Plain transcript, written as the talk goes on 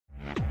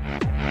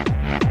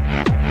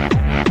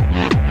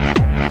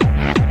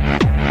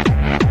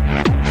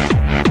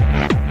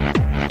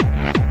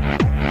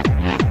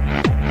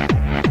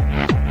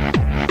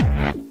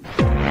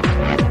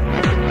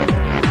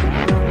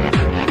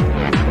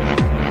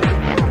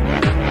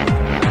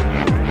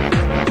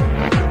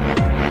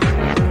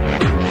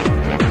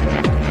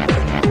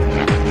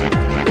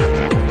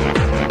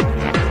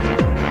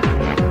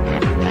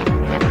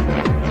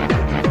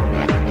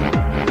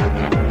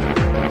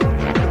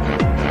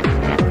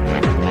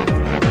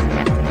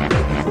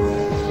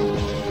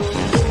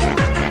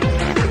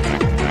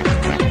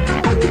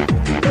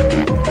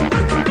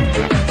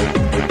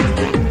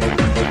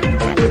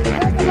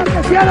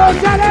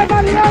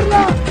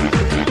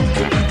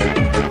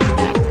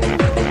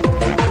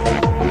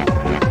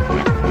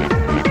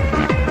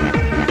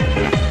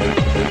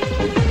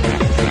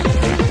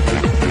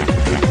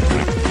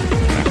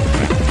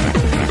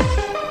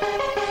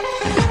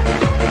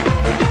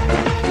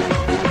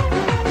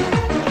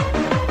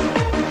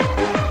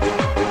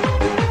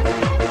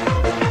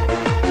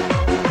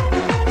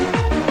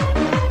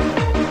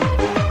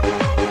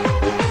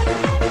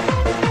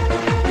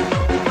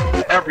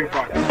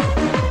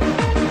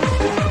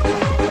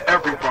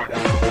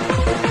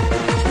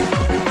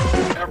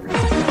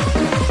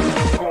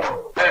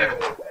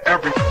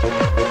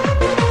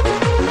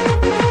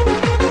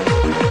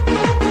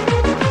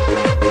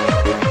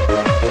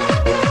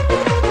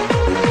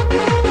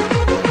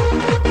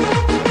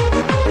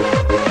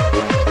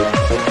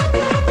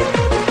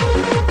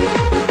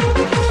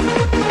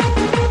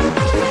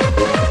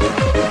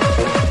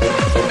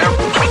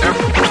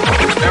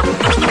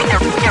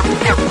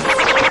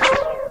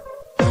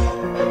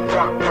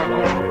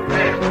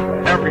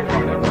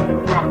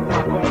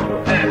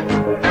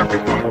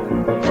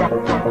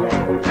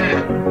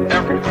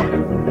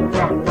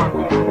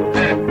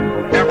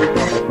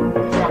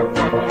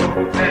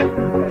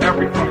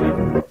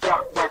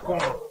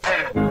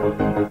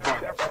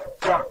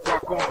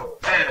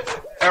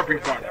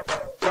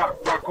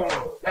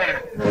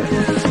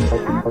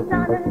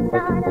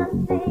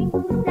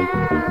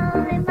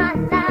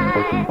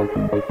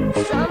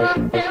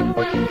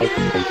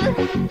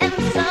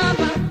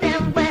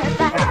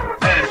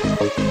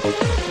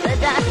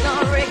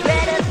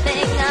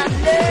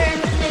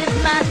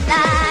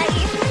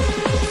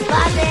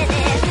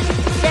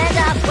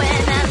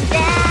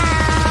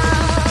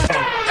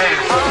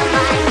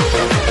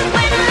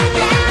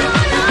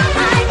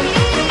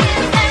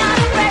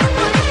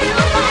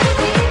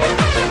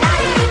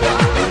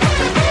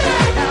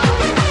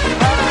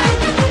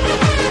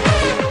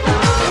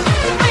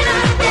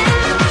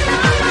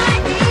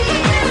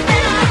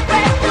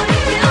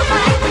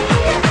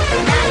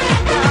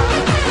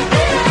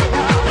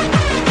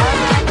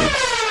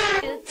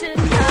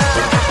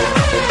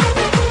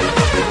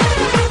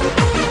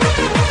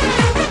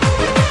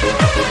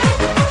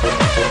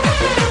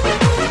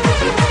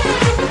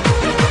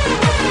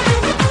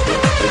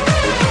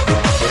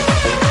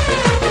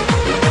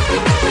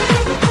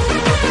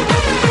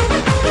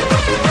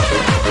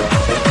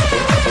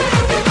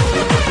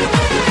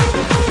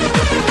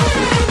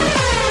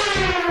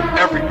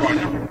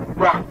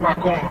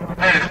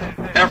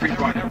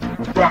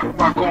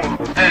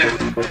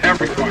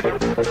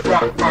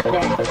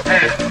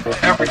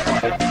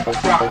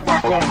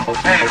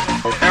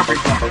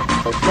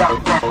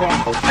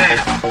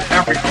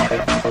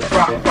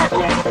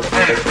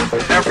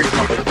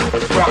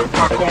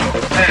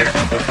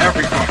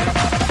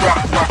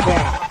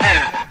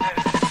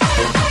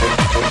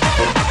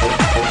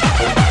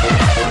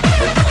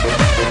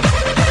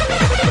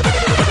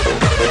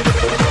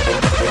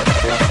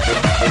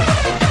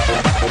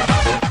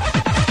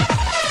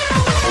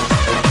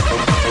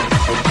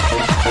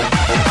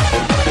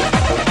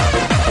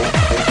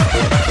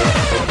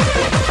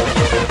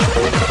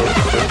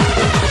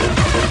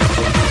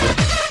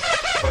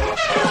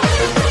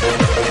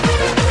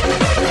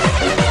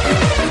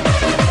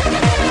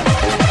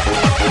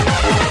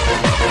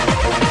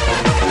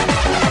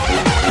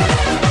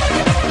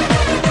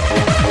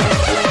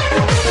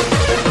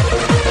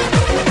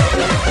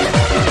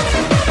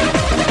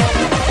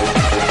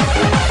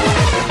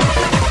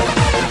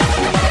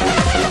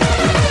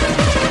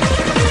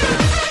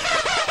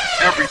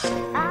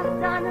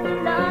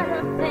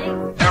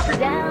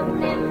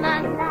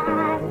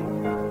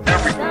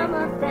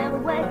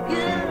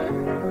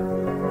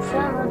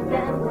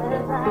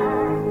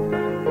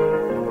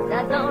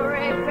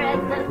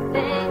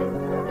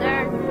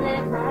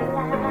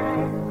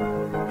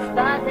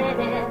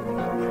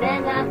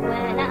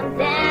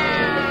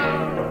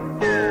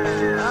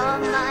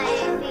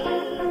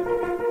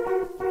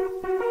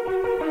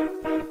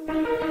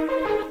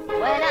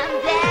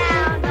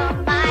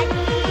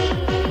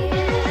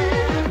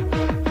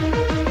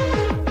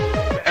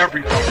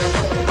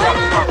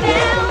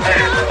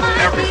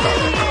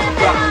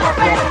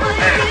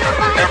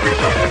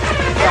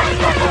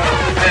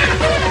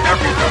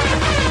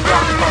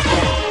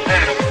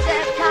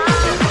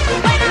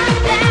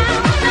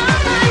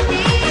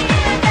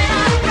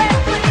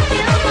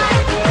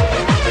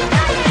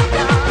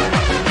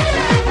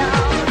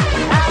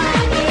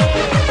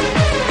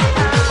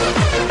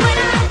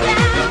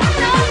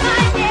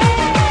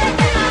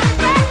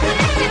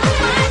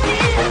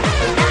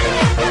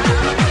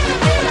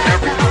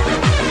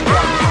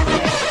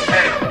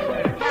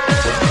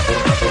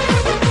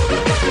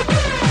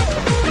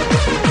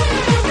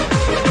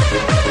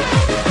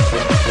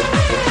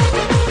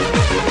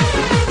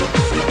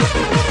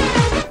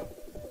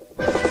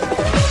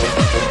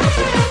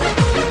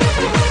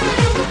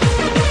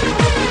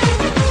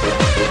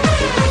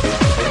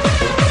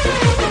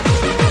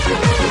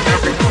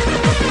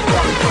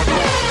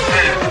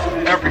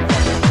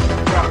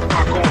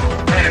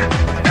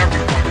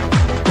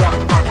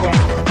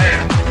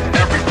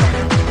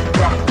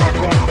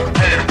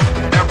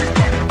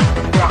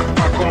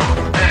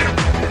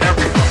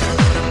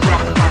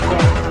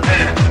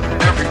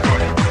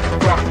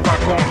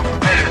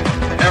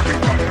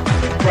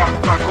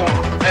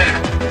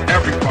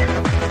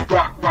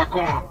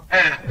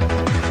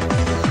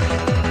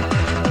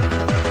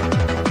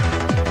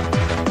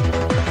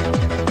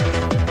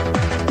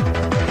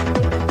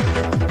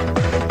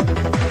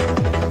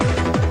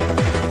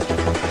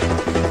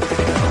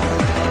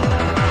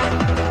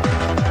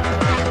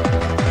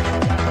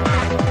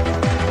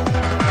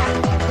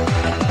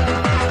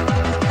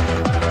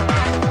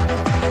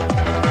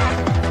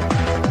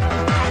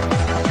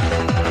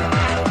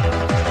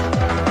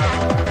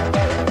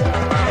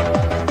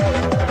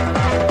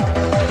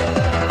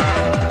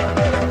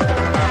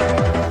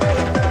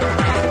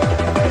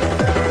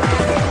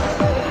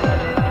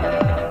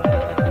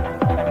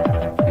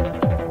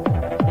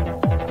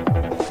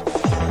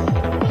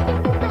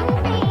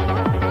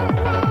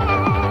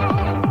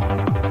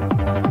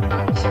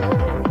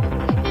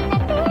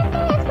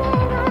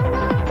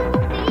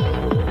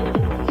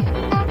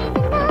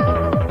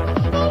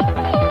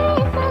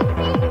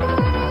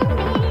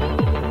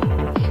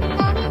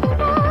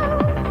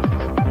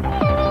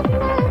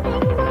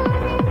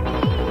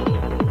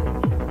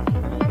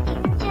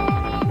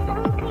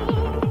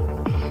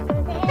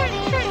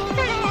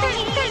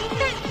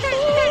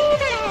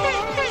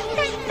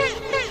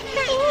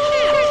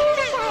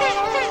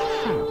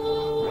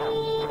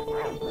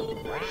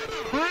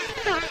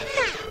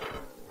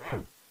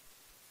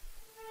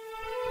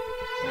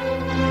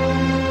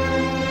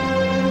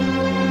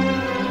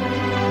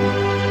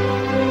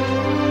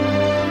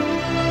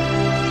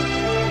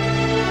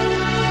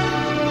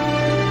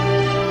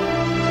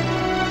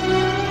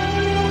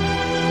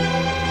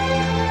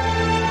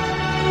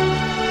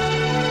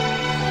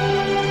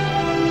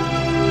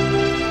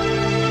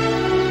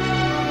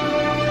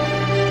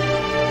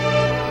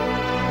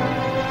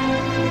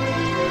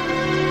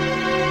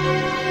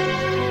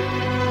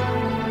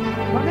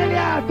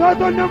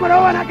fot un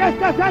número 1 en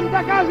aquesta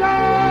santa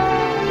casa!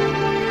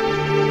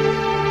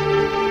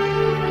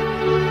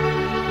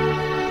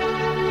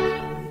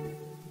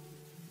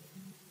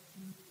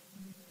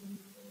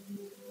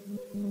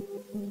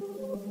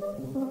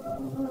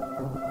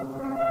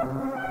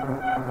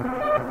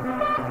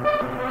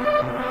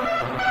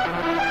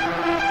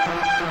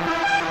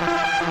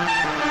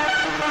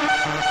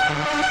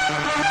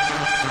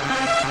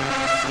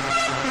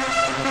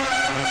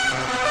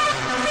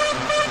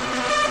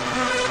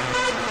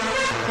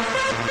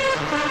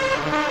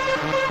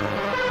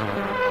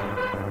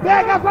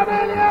 ¡Venga,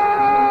 familia!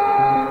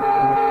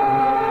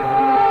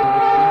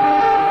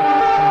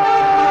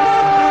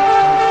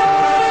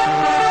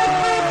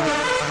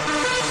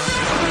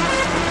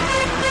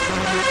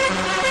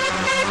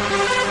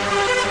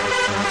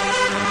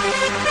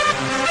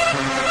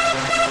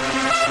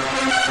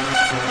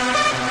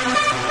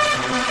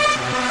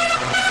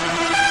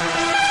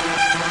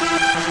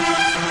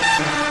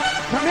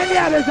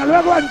 Familia, des de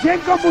luego amb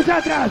gent com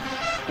vosaltres,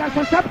 que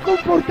se sap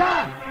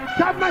comportar,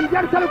 sap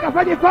menjar-se el que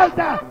faci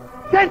falta,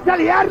 sense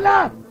liar-la,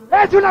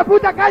 és una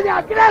puta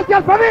canya!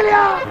 Gràcies,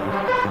 família!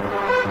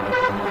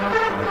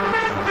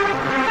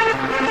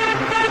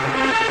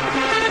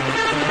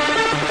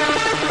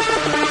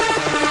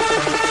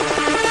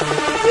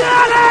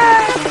 ¡Dale!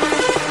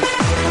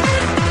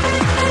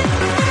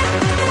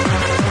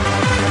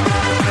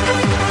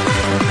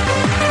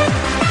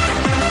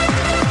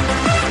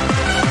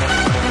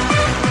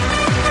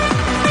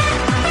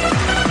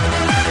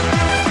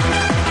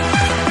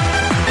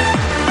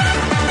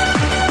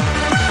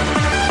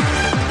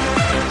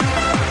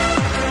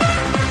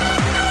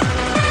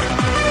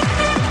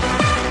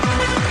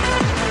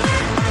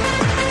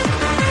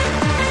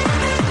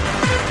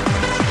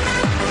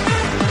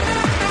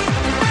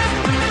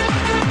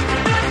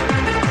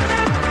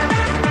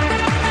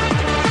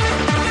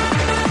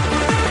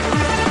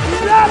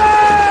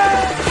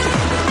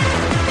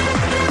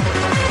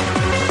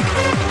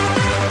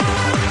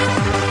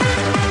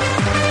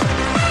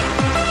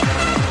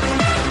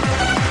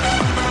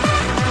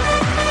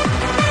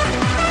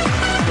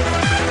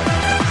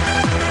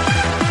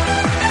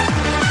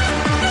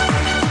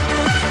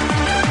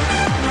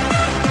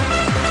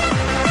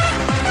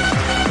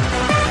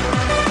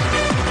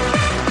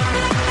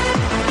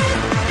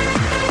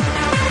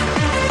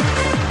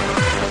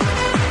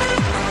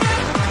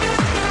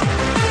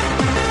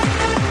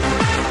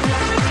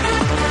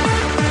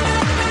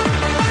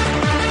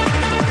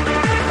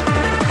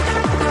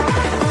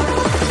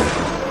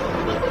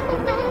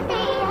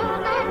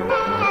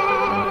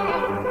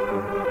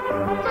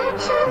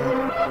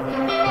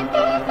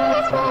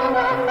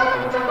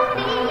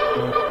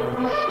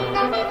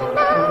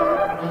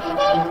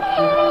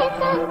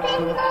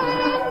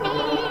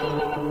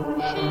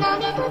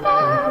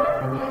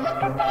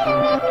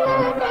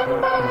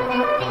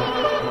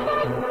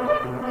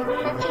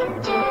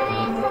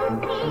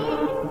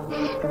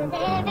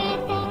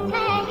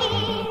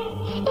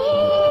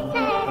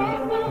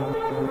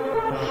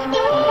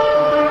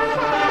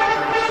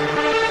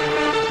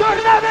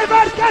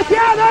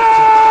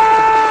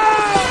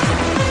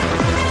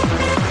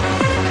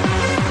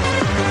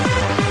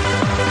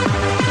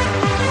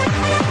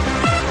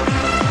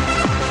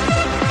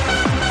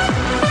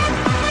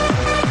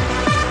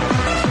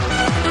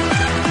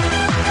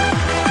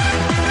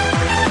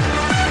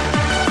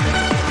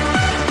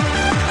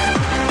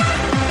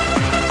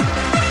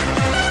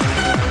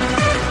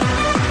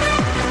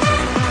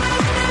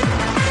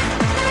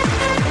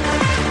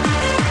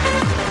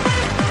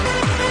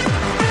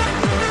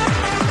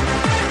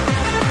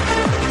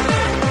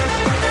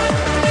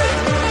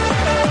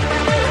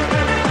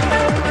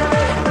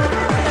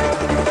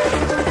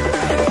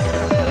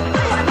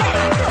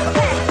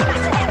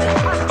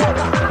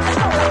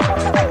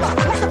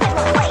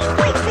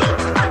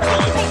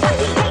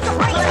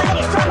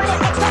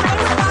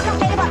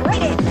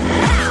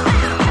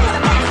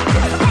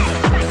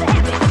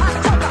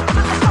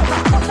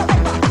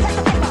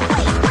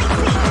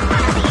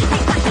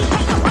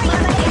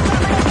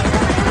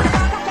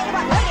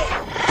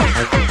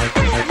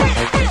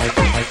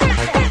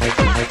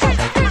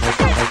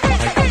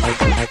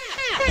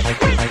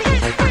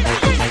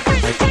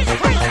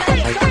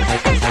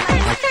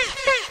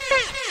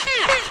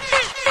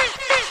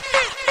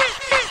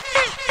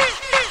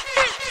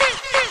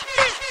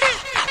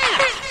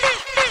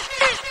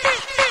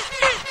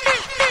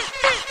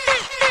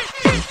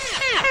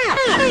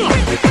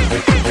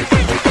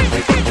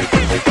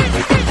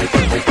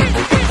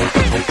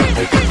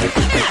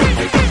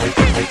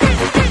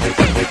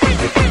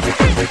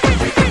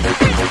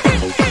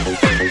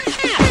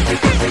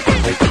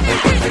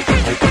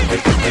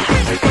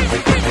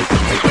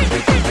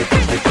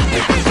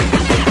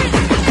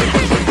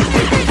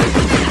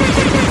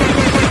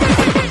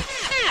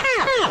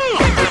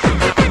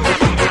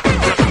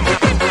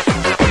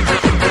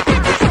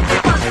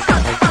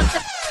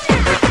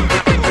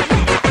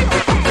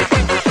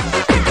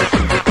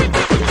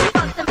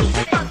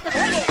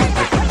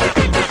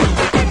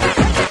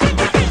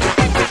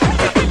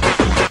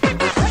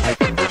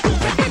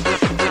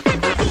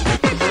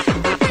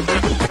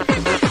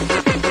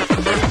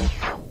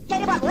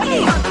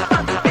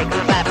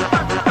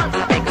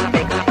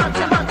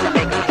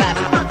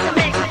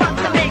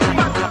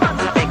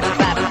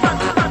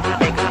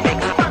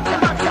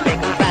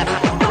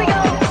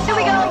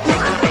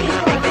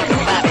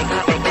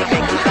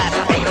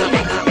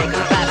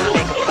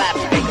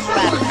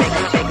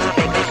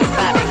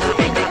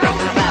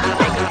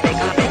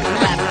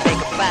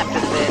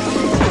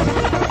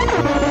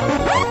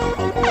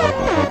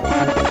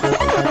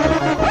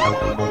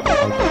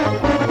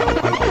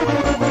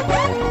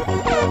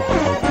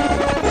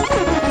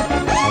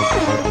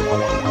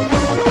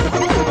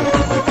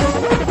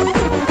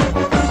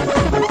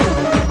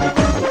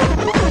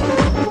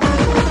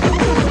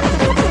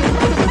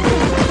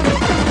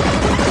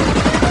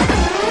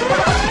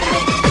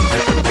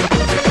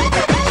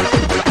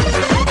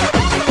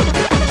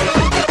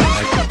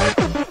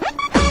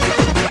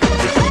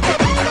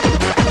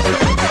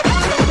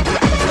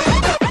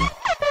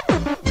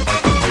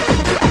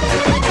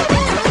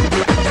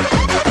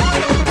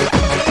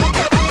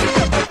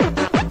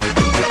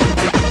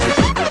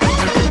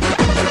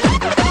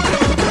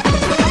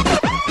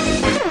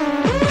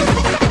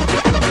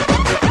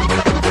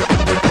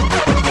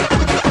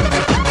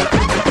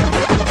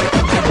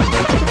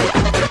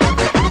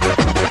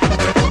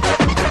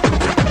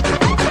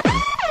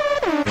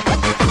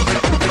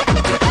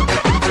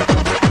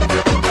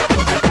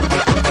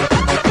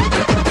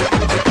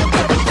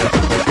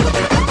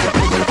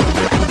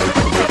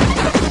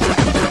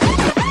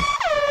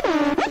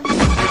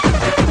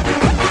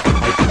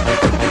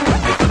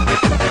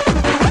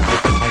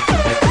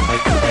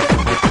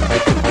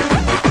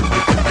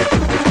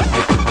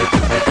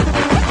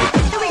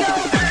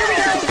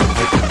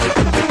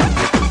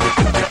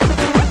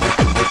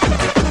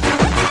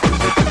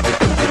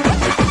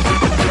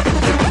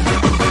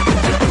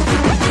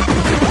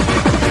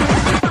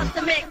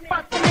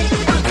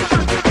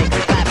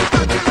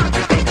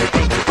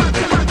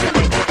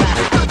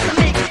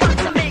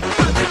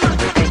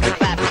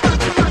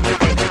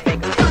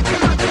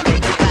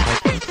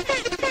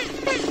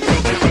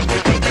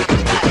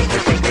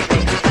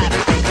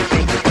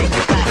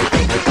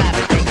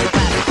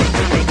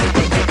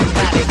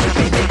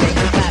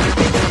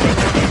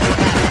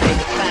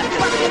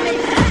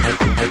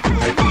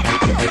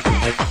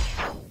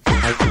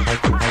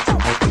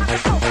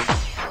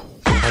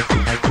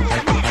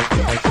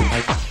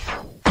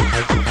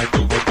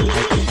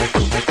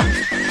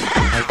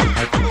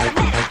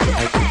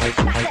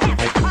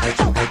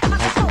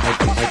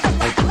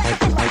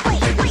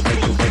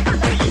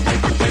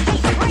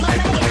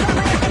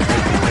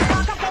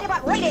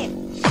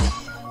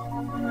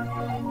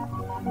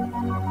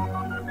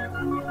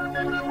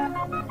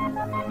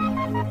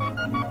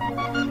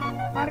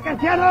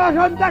 Luciano,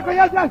 Sonda,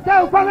 Coyote,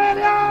 Esteu,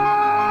 familia!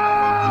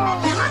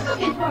 I'm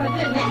looking for a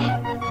good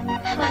man,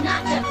 but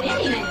not just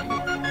any man.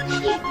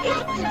 He's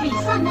got to be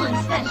someone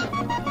special,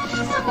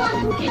 someone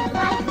who can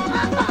light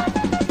my fire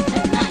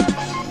at night.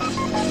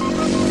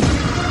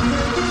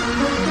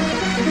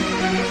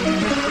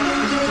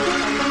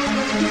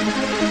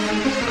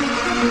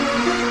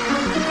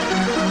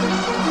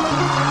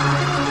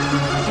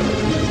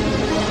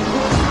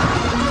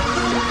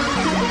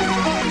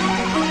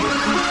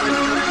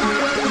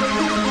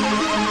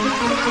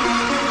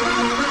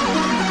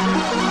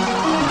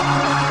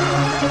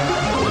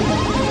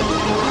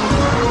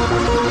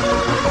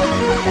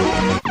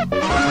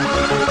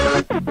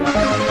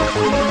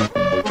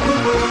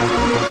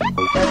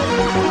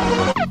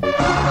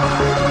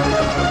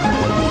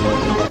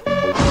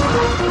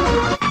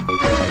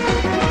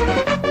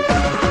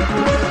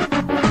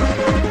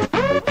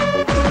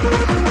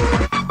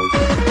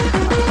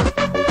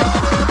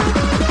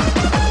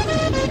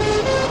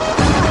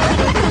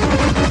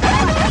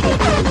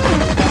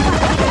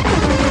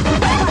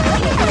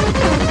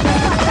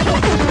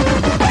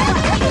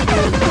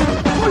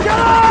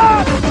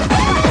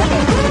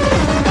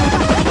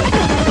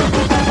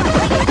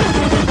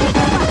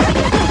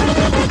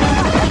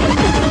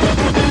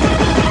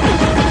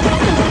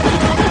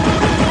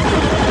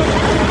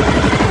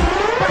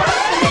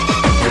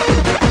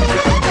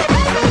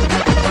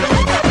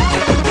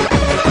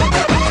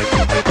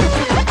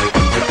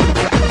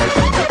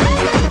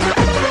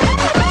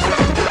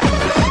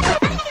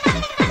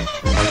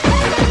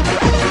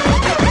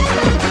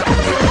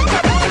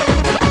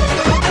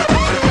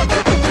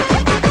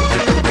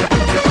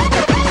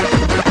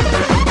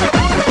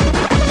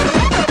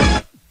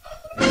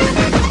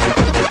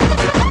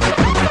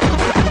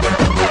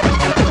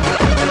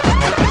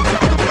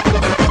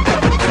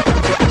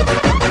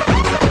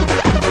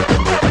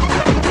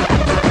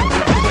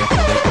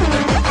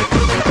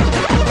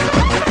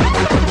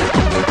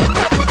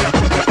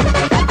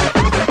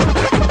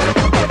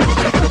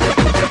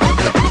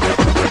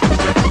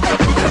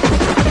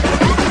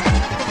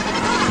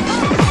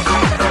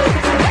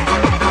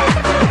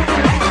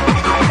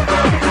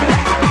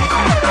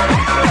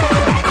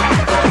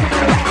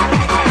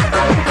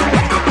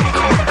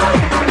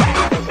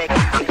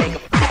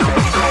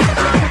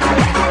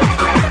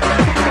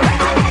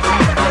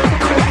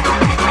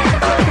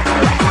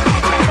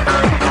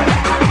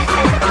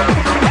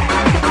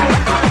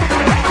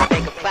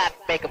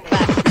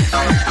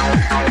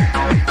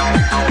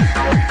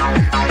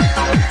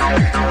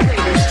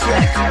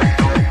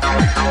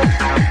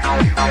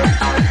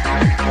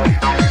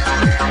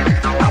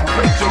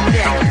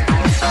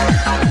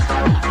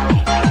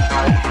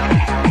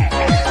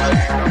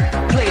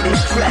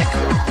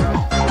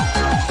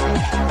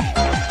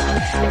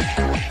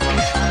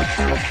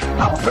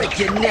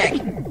 your neck.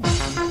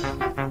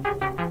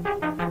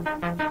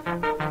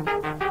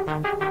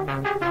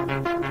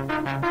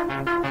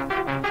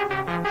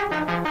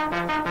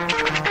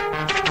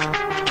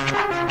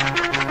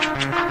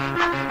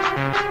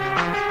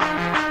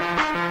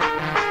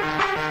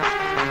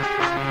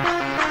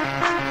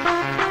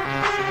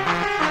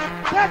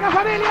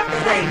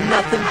 It ain't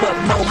nothing but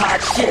more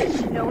hot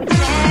shit. No, it's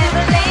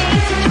never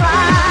late to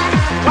try.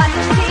 Watch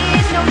the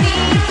tears, no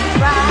need to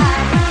cry.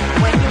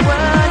 When your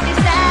world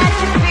is at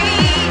your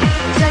feet,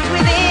 search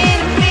within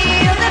and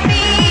feel the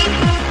beat.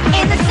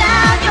 In the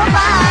sound, you'll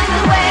find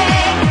the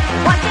way.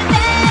 Once you're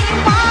there, you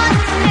want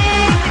to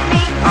live with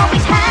me.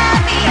 Always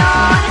happy,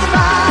 always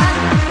fun.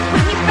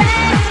 When your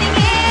friends sing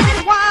it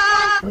as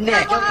one.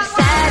 Neck. Don't be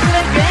sad,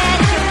 regret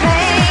your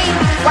pain.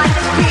 Watch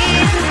the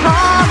tears and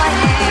call my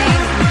name.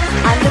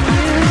 And the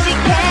music,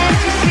 can't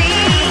you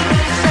see?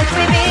 Search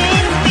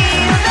within,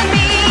 feel the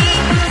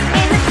beat.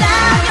 In the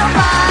sound, you'll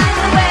find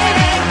the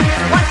way.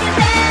 Once you're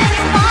there,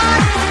 you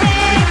want to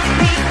live with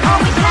me.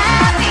 Always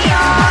happy,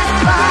 always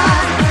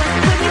fun.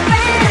 When your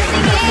friends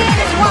sing it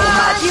as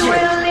one, you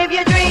will live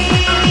your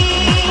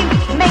dream.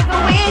 Make a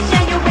wish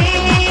and your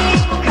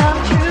wish will come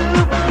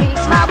true. Please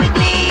smile with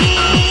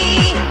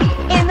glee.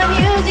 In the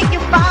music,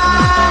 you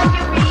find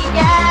your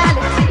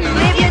reality.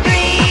 Live your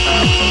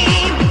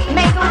dream.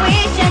 Make a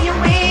wish and your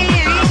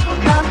wish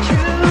will come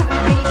true.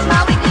 Please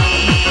smile with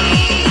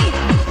glee.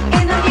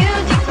 In the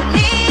music,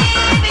 we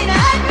live in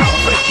a dream.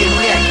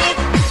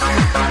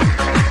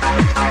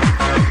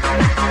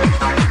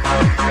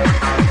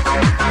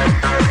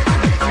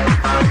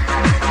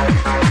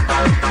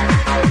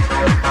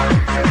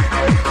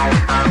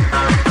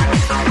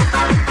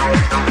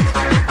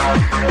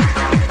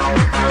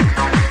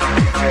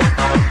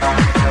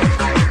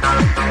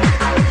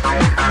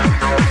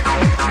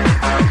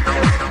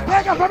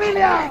 ¡Venga,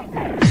 familia!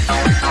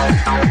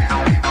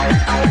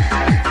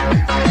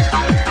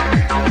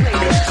 Play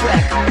this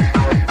track.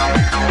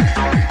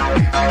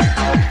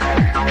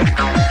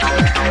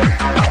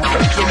 I'll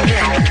break your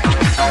neck.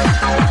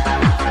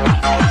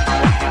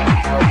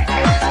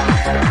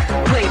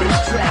 Play this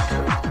track.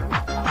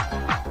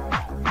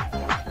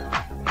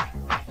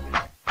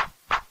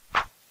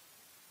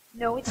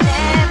 No, it's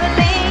never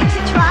late to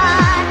try.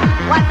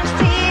 Wipe those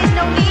tears,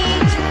 no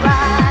need to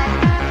cry.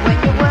 When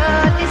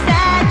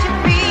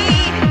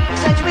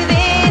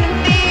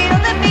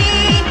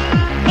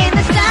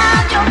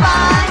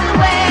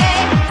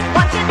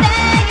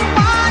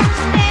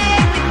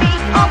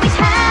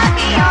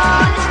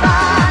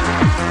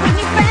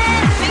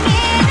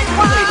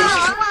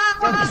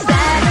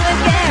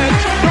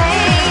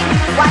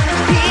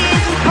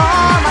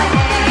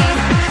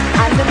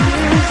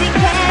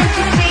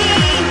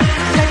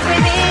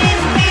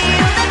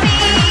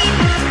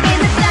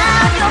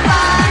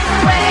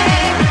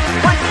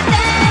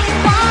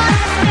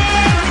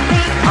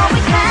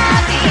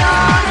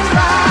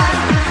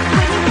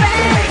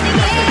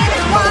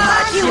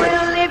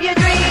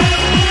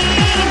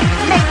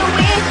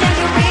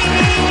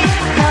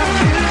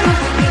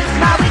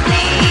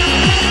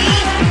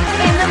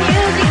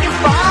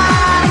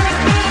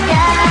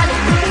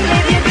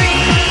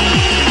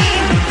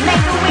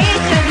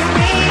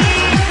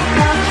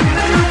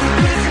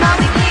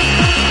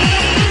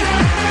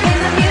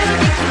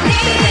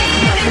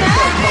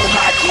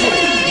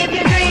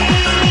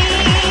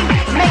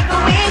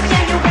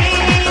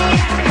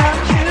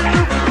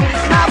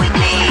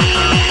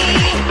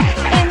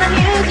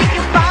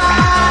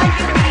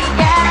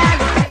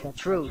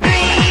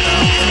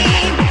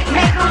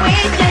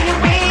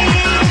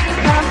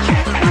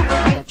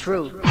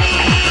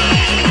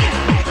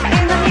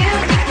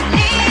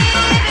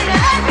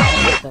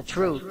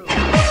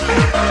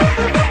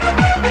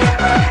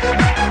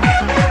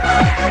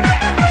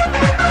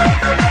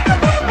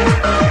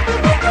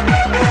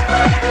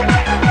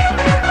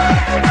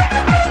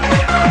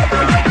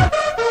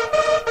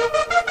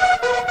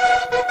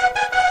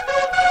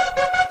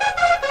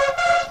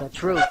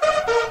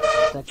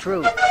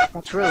truth,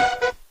 the truth.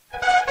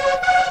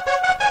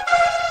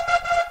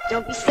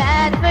 Don't be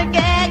sad,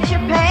 forget your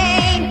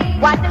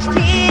pain. Wipe those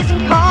tears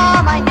and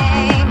call my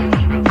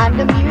name. I'm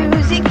the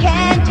music,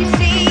 can't you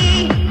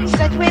see?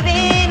 Search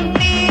within,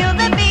 feel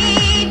the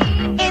beat.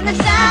 In the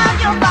sound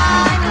you'll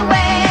find the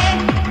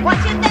way. Once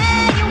you're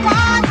there, you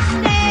want to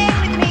stay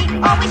with me.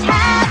 Always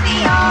happy,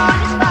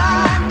 honest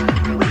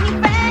fun. With your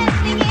friends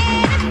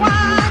singing as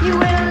one, you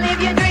will live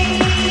your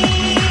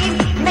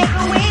dream. Make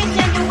a wish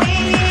and your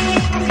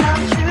wish will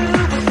come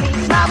true with me.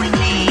 Smile with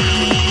glee.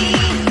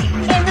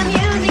 In the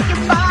music you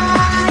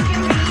find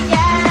your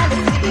reality.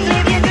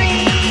 Live your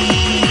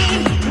dream.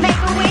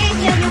 Make a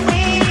wish and your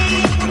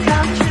wish will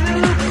come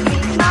true with me.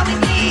 Smile with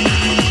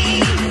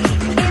glee.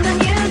 In the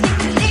music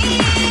you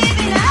live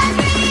in a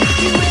dream.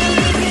 You will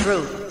live your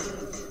truth.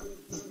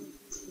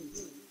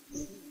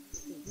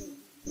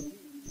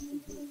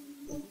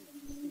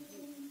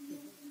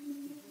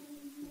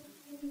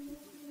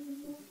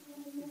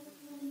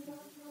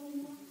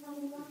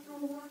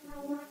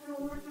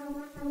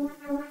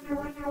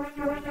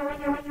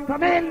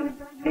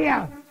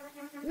 Familia,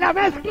 la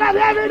mezcla de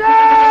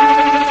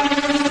Eminem.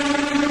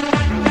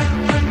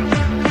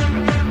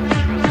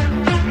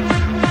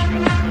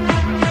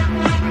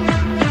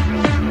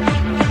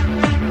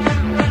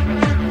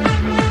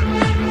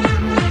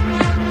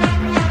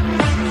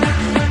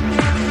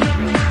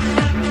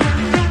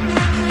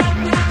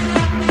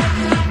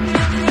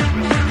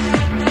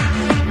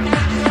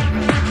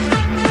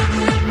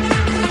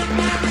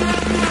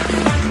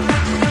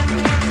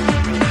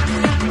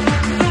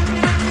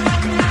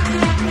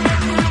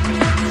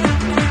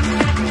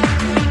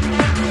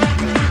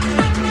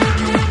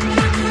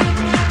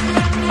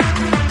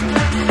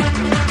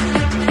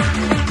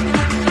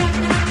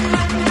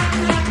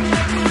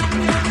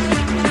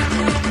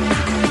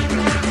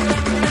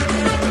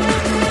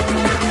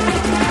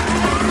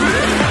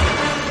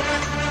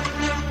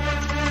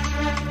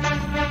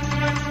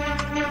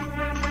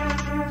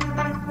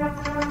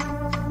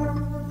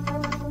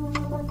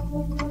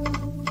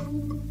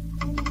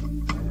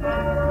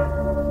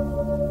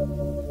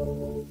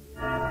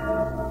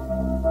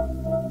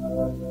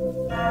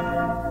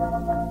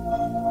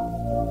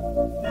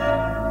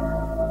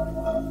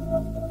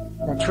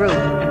 The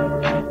truth.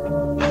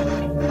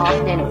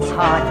 Often it's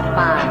hard to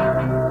find.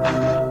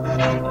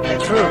 The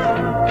truth.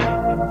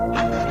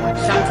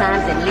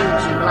 Sometimes it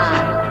leaves you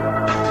blind.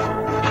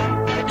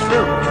 The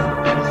truth.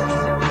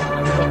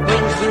 It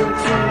brings you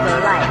to the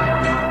light.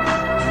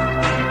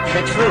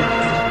 The truth.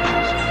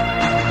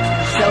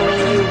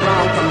 Showing you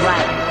wrong from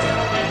right.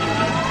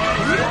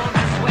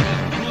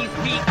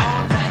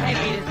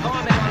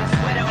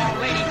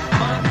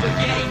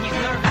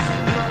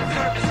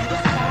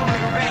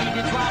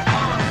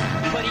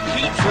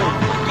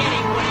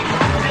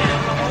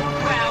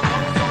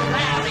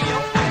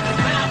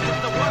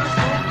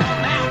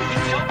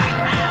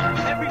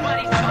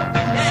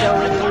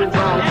 Showing you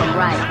wrong from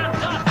right.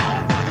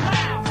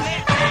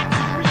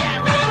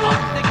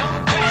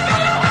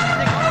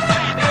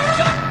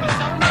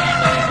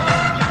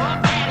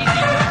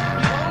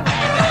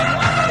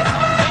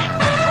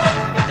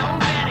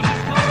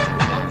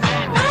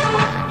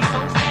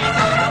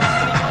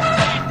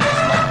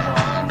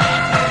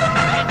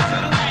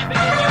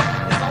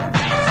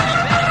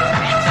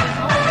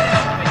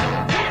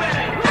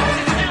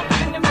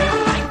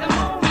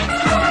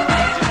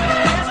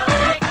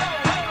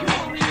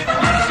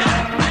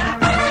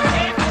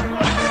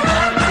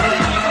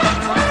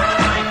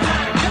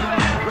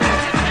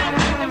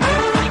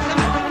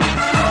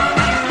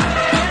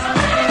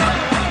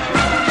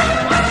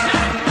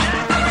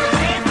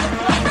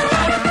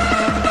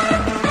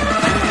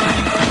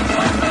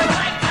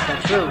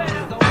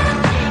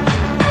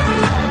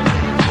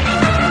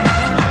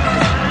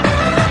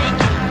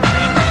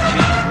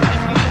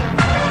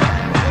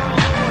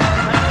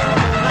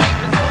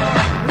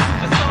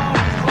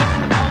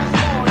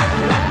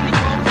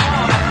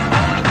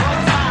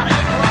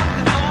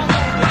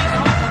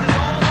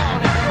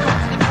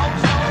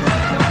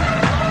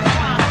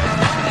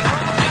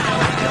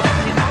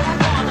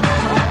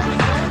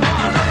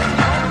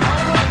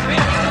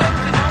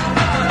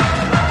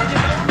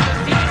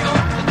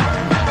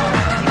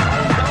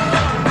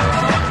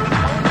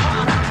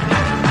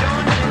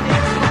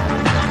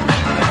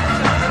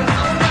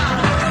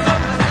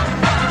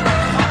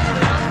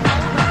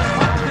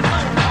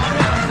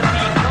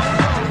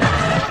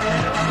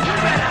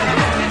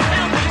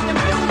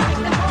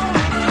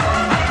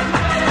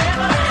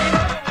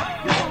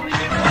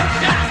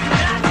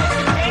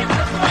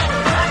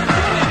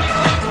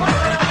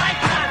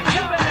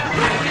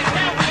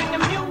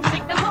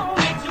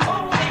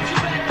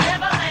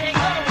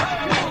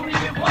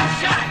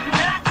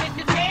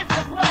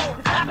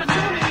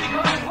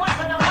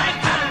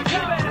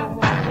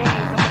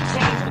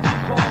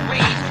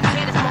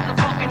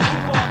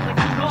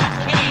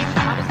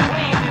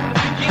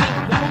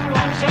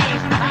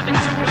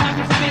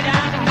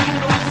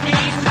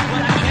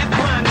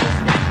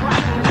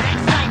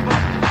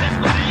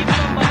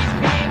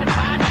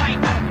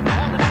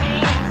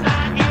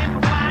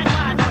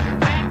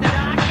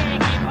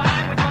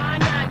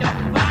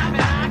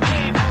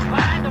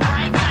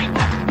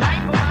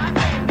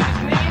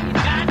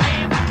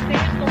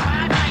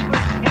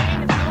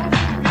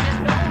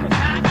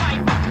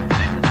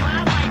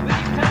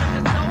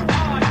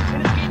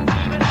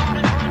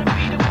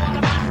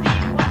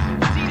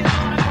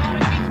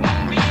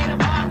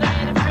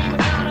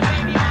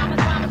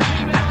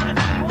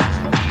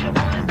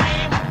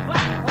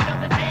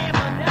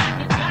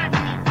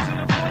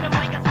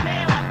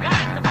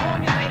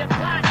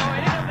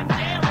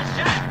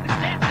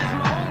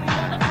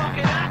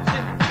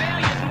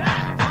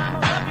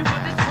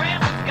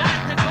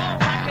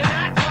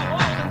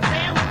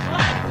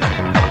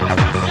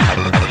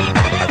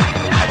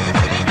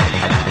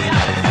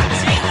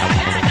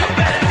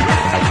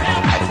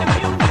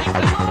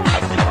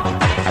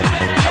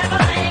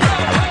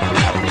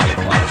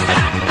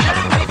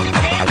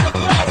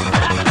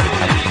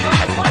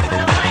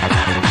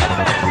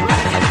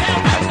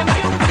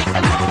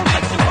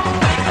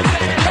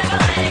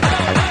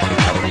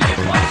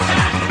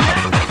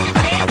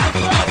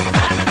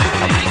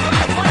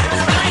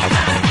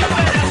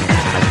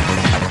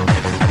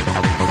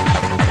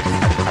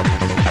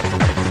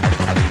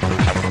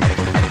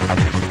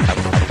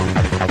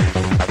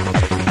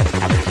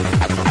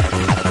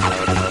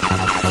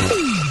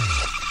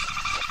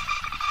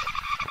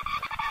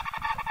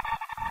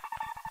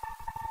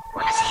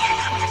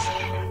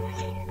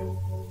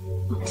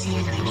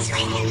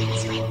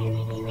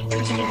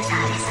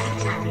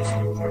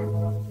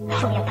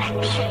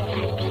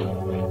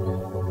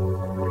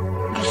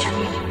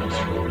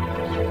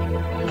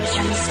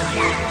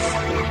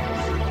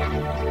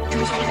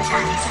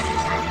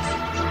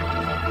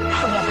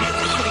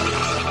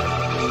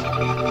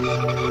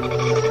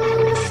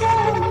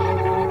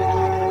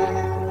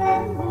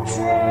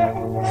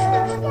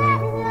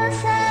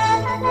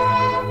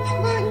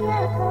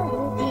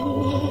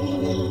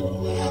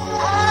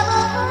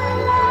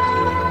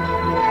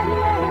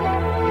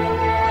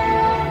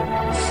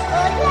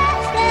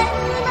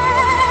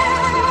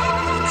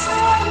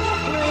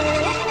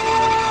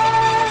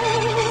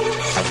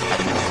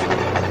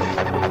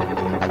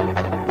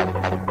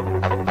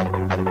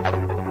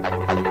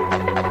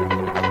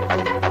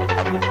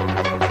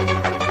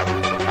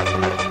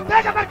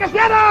 ¡Venga,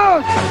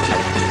 marquesianos!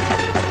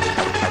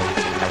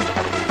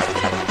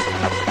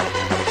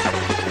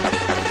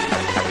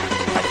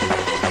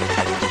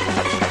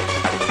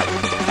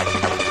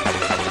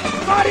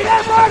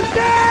 ¡Moriremos!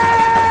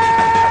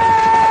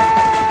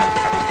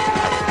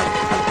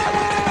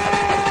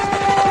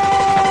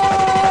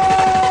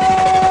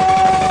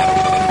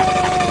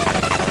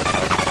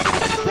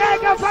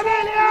 ¡Venga,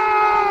 familia!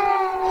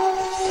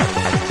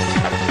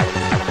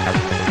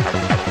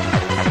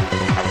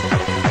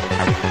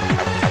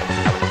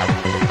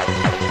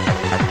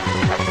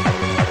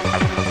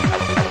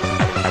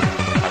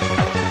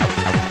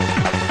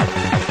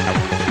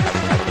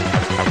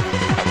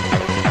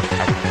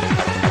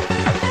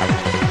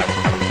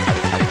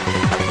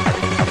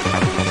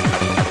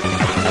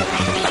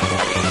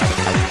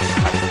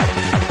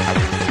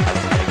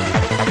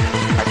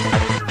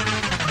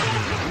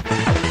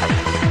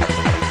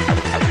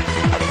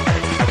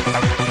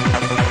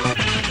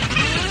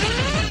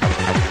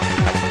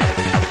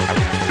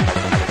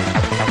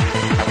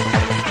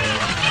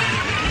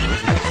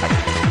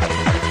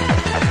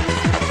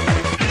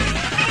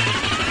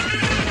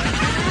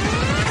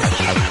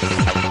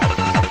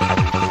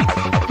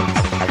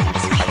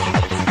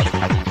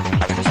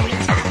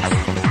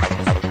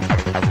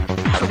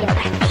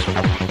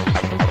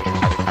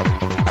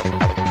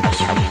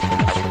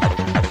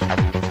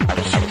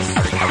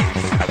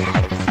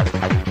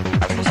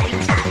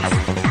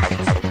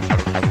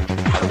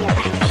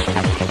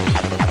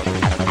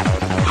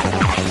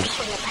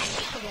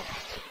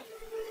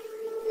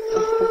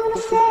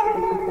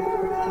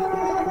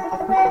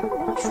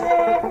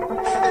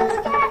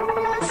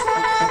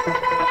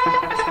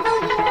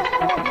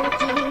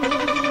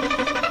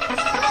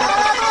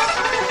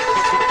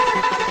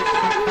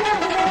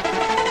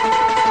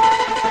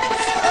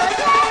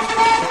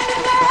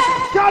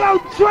 Solo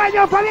un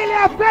sueño,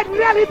 familia, fet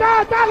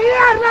realitat, a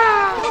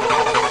guiar-la!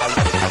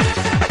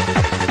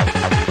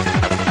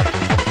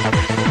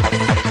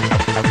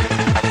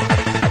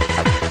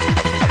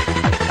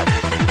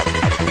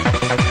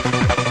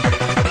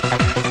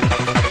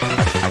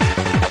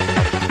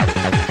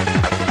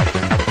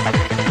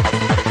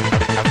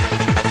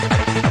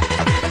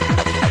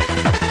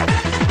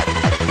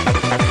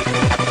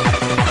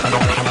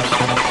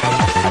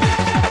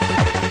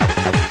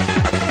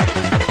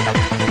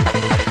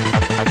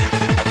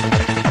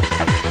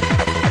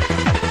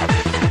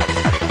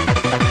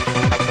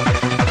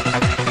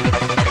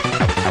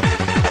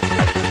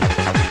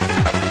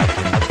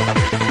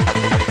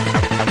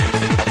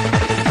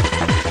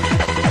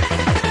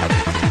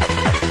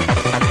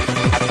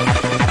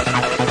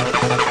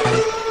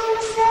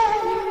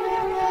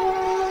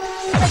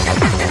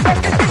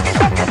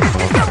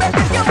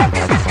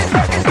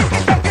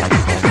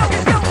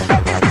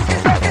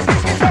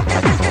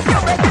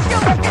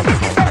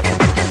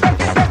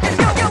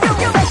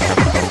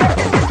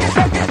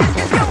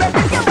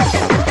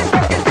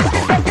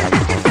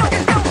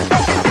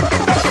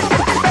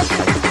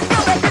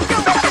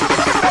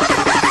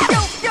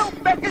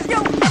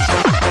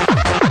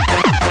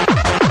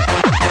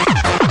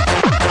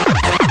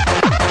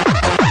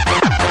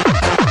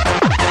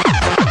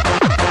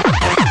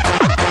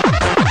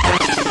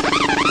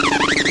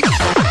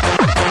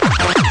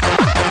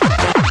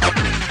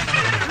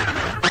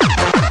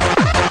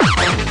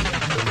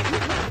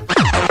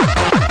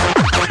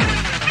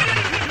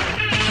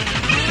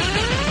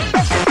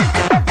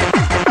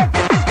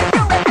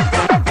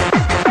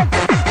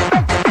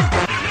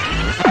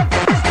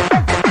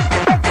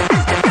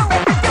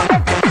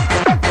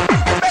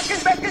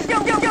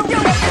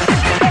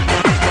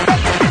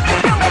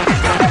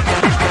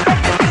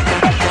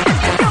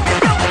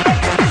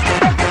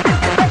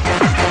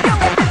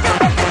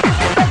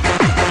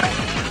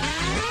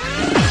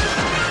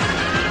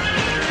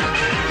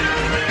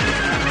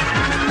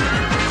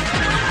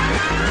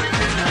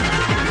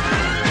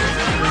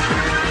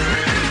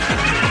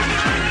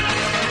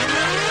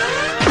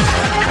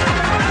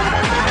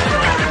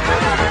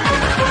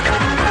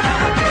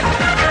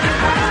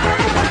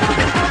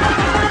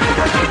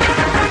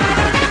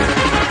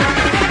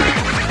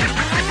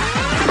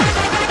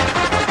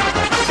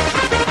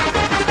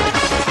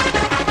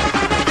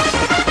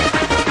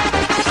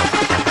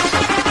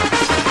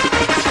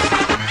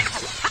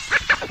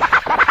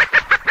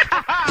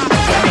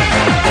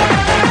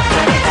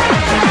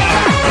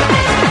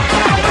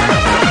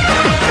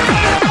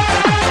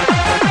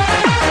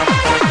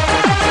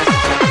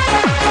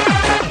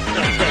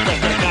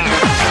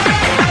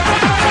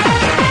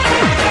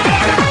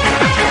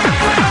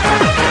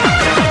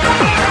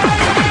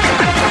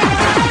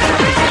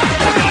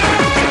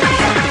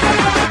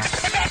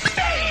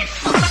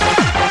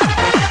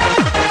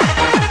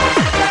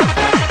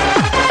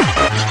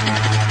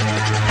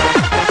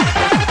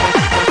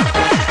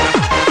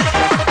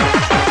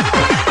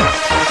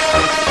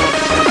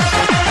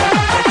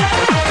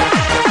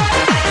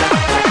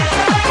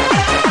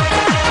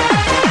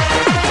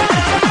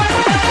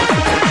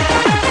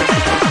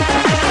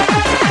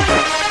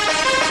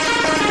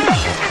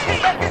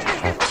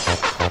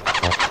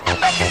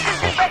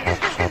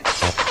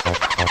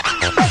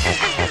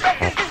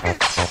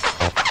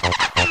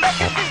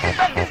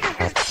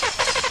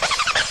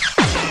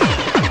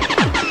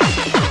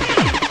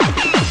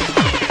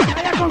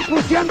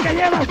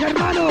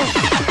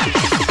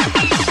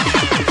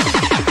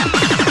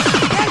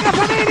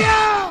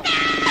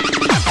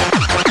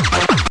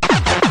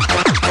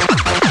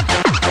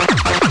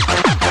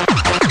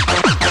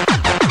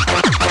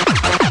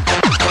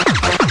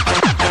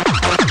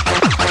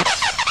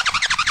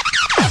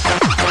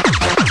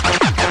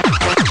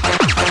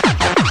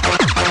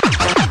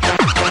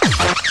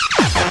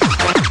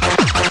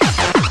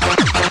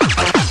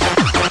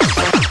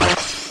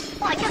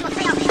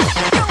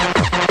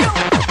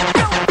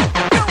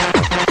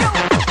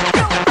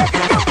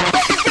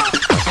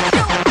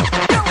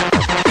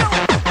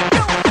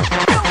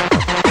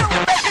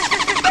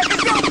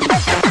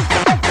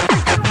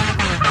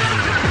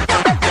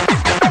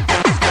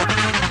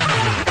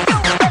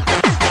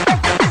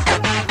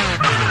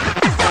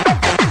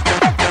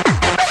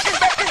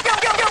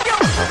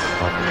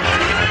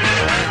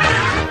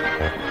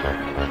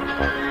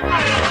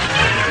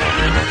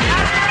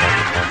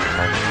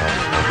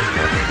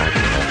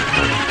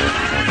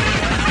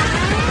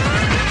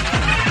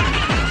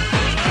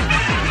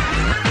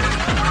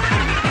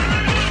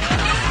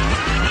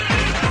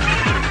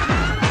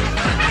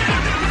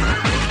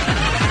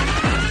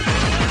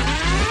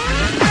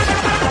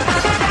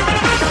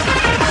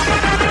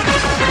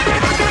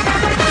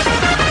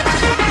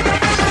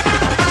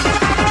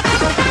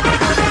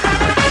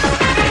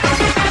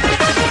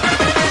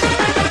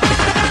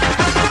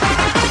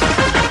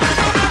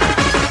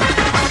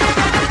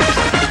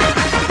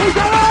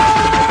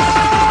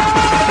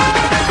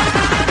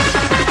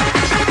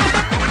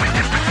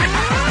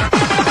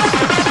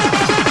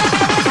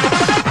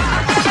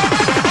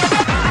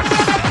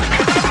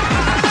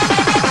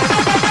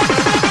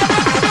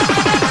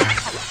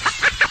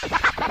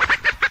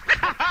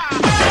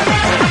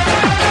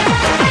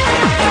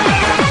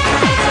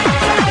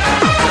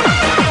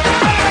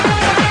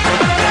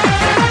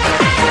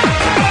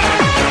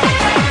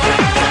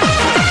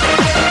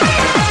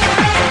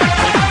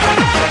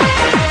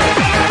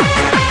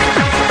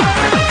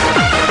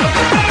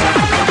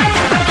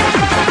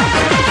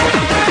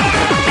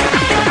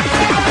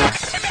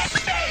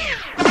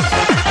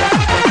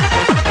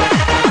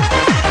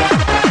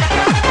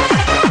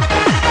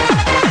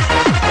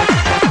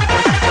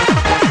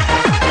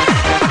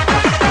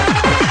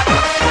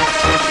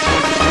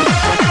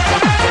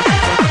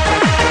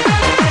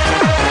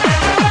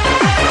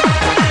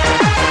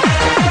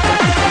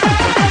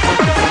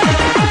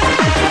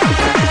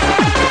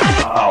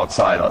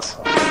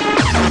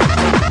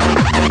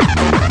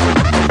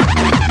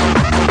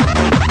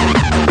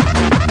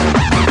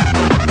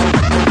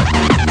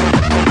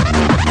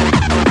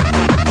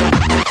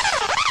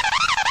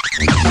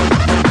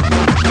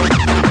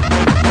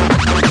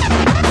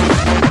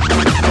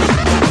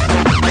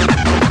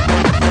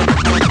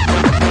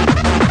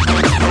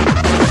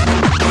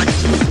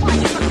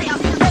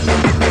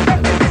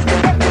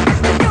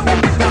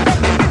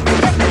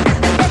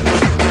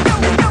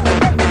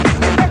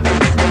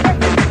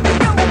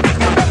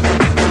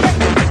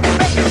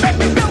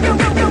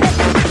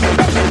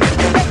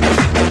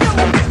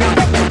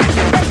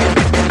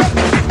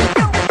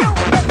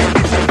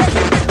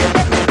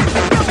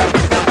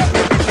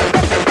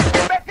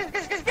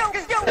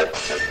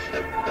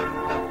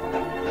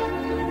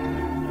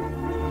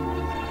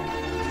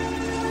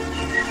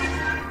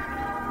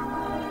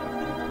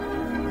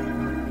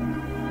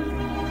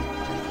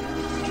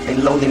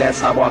 In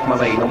loneliness I walk my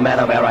way, no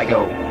matter where I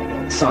go.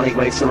 Sonic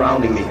waves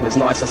surrounding me, with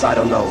noises I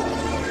don't know.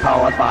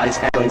 Powered bodies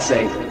echo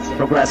insane.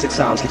 Progressive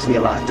sounds keeps me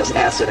alive, just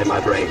acid in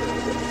my brain.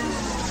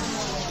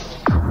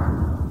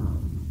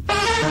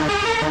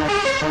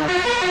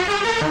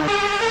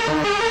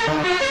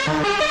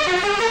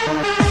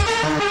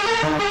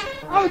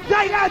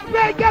 Outsiders,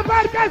 venga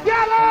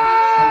marcasiano!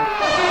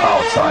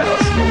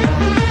 Outsiders.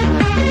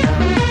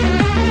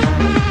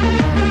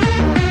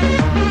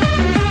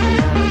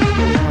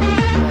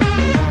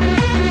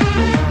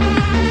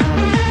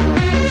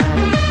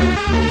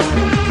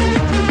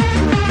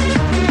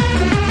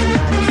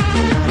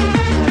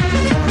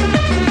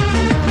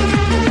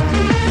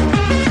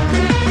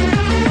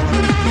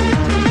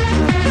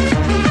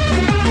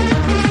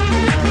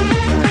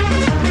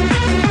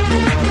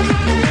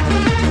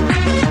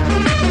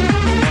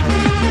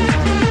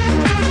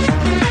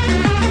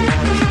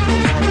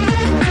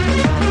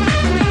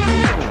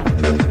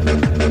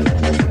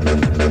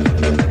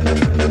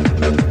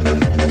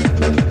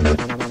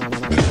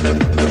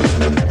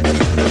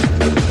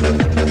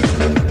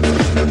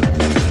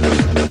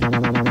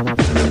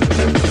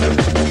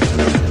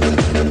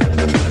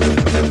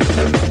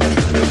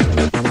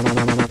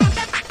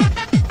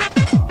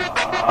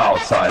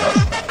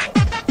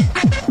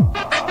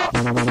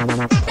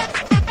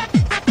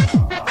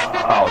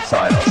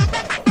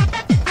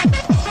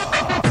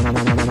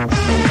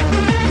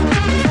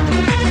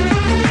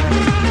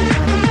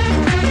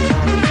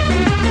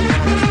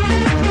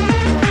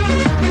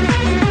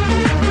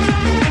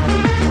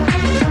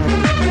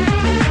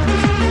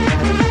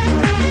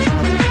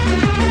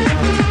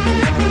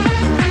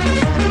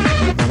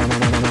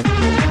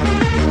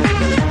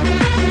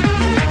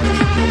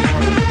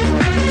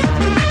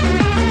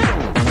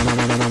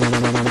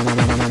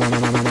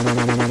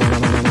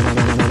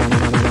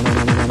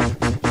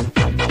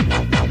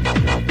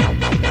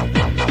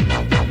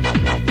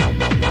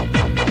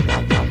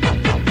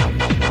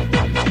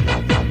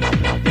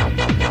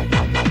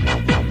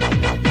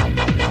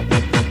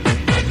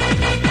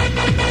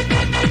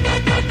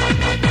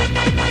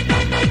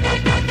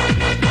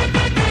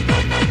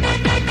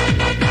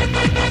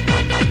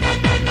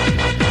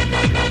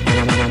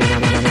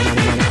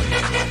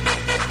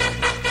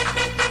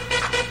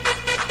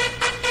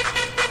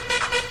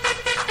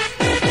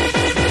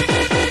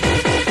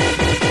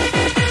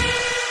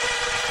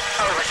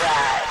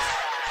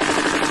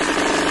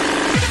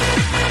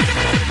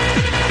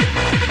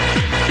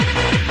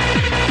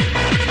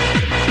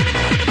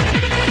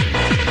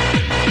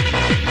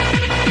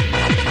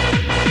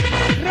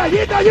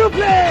 Rayito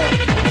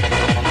Yuple.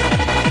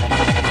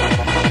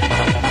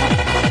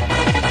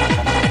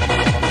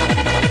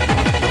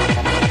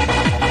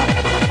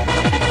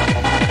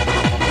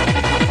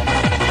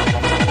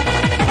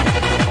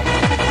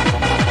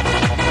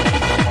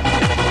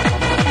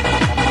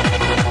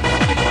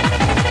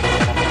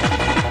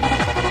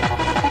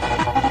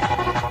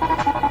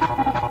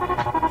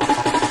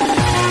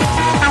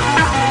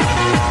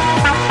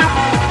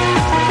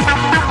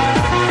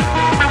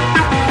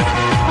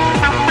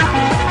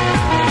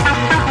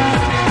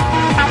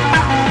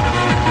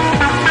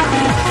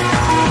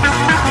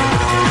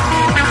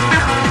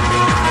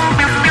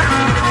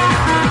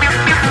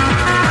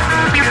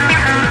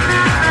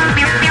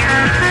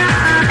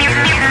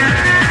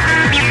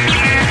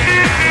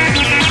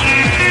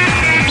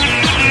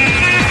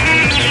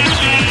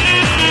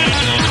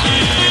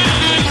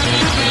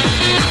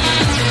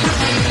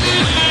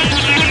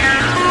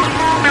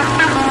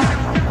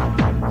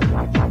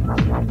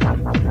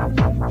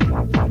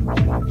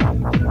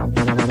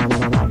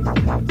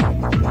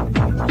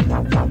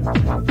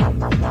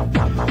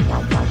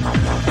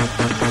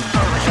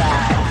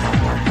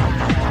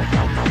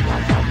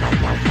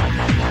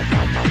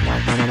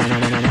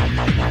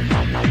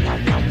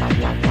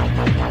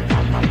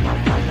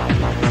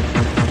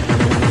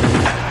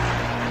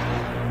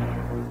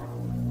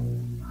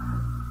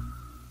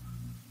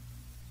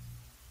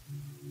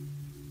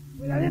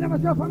 Cuidadín,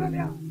 demasiado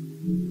familia.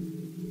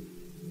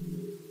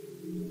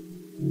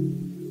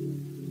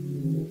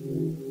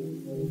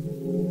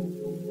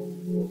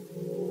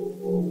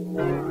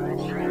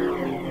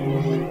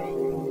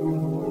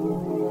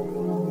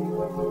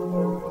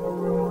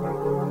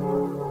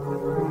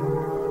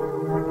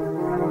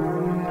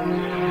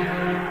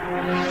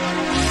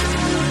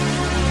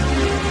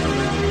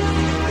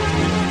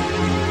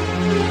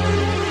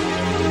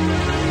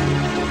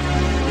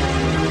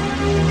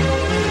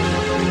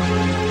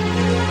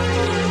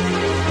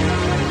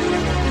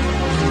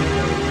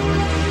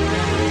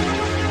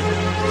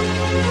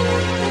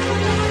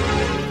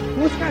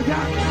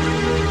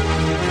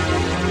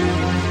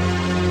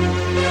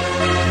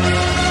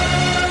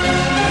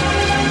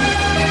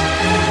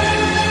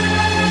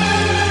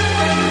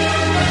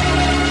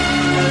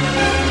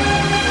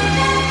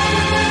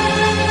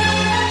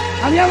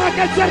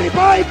 aquest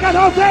xerripoll que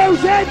no feu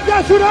sense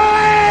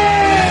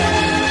soroll!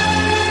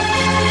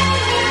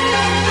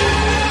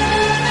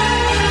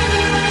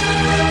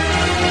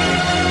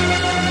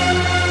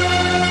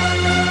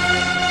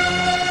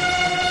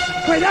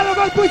 Cuidado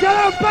amb el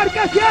pujador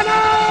perquè Siano!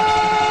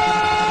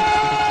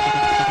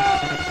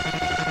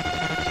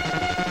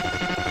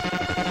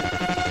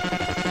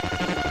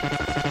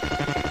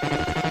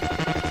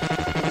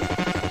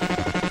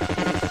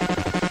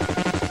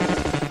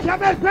 Hi ha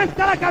més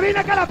festa a la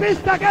cabina que a la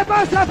pista! Què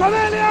passa,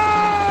 família?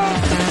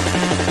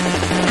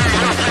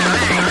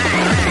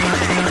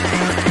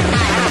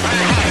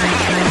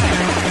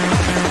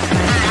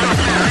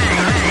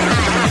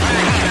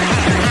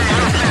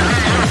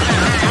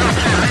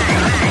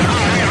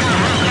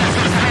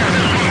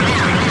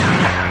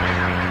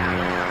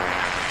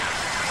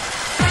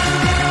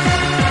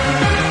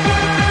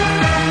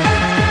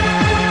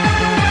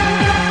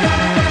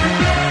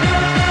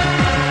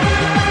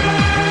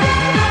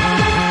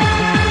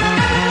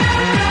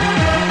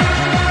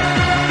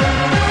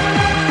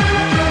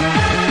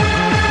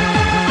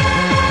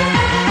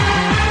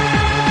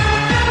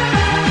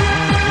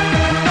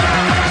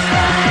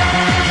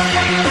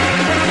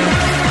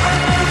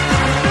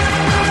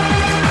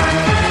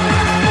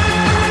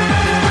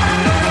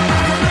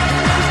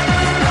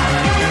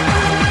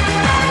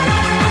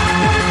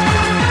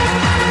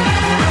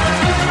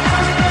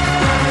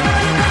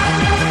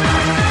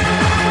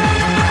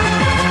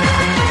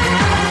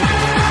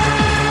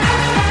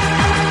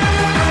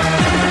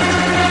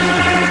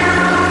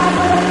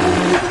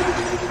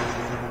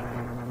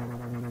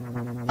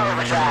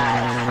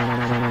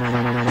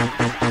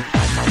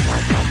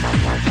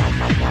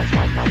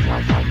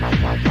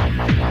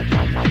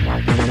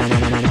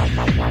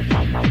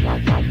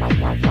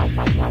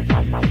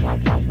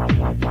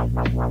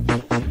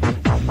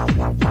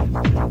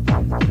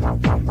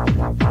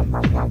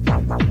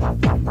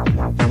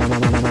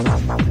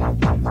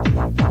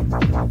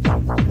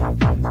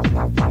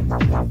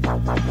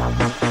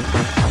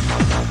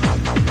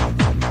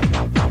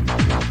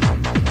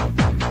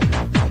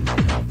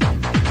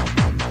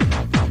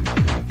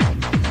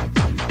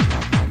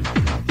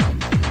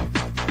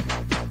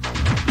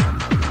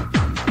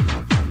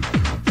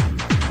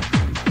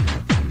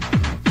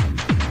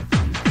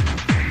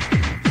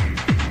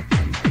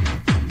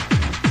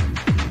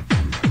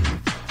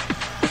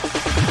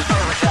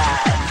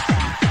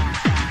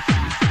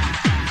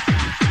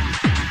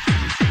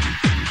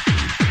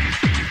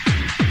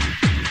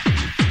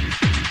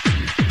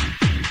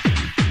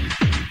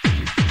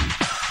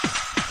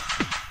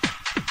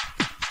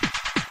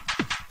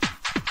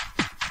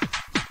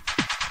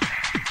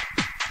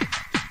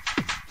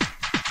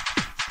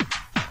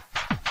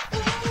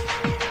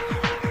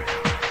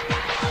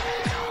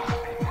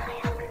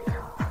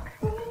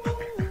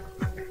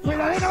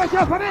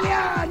 Atenció,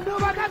 família!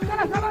 Novetats de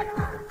la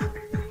setmana!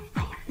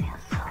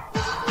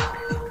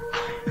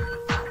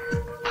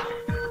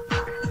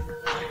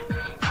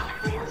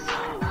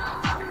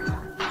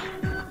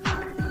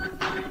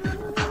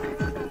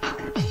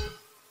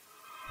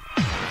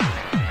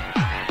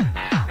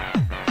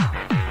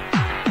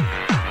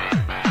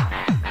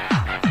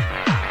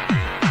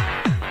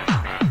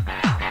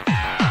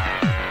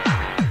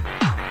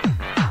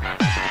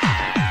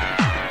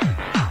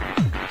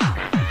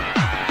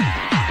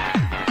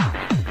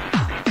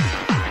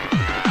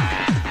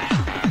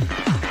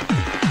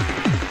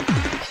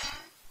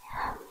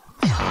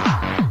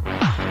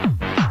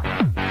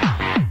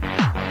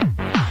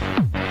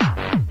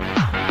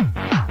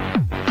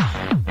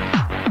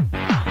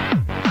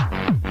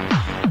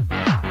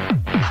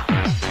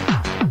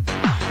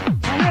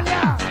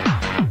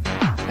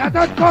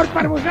 Tot cor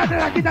per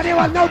vosaltres, aquí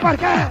teniu el nou per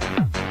què.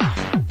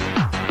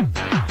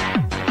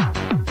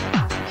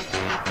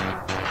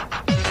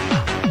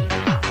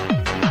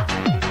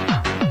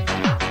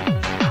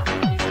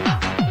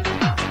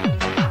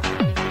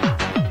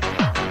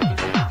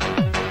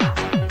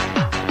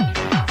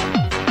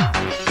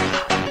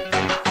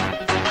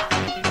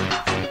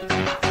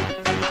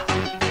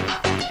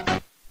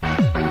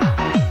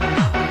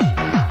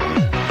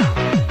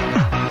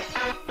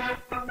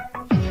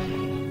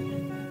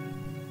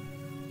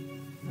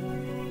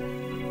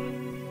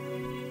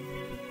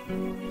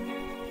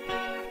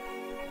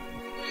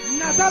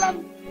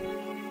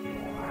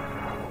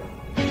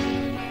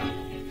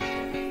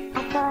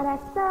 I thought I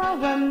saw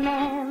a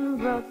man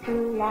brought to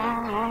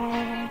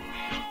life.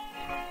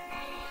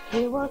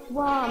 He was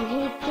warm,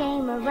 he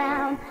came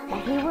around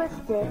like he was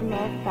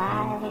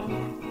dignified.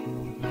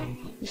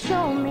 He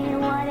showed me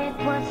what it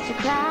was to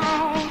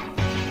cry.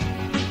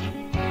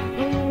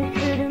 You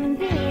couldn't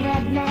be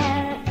that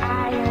man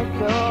I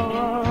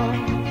adore.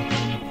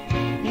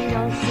 You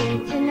don't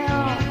seem to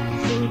know,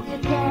 seem to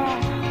care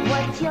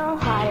what your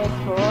heart is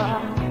for.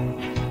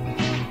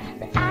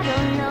 But I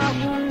don't know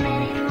him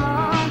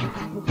anymore.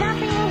 There's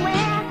nothing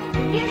where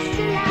he used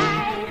to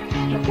lie.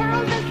 My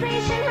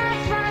conversation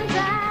has run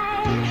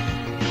dry.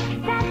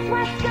 That's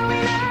what's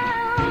going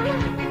on.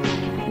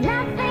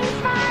 Nothing's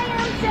by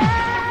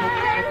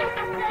undone.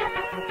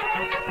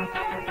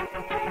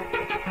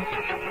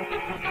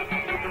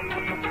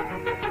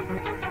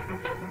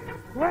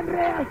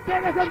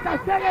 que són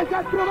tassegues,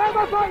 ens trobem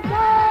a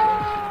faltar!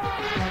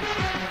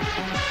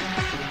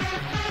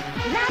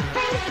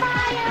 Nothing's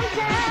fire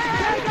down.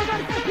 ¡Venga,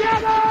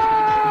 Marquesiano!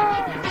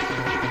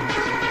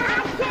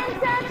 I can't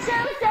touch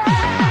them down.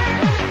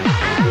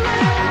 I'm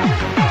out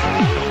of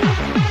faith.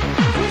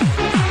 This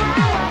is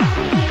how I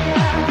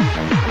feel.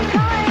 I'm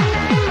calling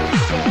my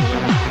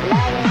machine,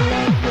 lying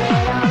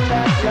naked on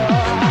the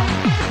floor.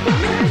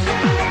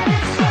 Illusion never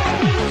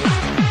changed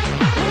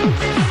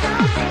into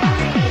something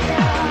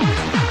real.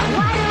 I'm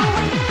wide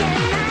awake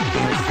and I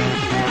can see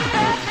the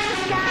purple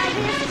sky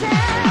is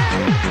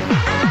done.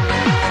 I'm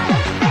out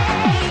of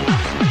faith.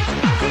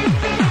 This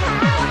is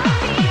how I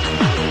feel.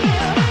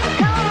 I'm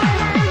calling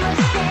my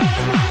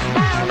machine,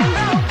 bound and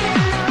broken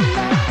on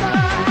the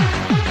floor.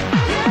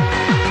 You're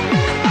late.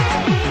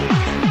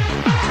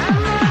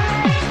 I'm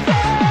already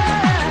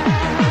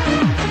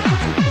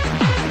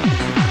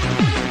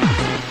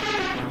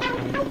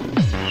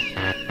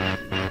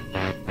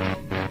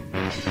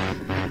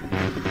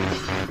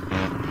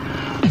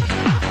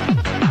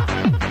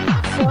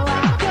So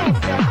I guess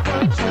the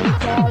fortune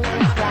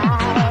teller's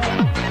right.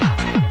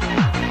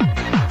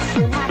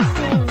 Should have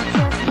seen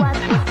just what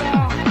was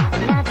there,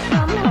 and not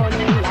some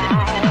holy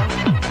light.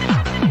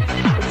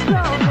 It's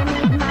grown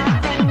beneath my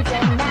veins,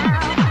 and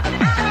now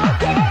I don't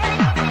care.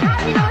 I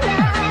have no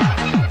love,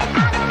 and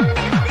I don't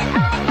miss it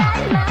all that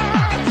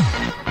much.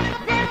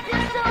 There's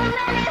just so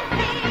many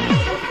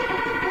things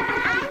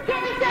I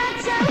can't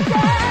touch or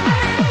touch.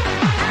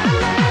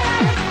 I'm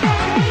out of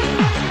faith.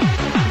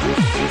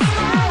 This is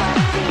how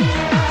I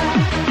feel.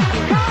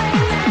 I'm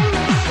calling my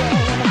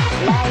machine,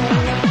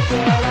 lying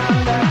naked on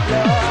the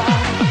floor.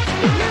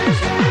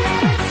 Illusion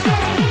never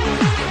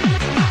changed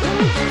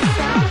into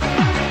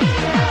something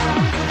real.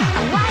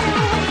 I'm wide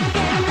awake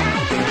and I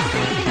can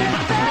see the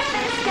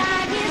perfect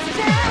sky is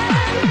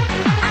done.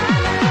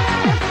 I'm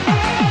out of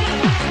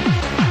faith.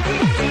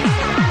 This is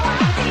how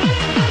I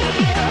feel.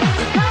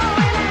 I'm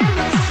calling my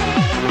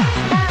machine,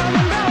 bound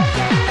and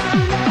broken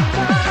on the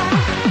floor.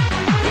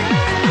 You're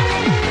late.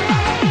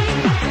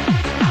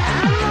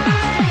 I'm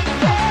already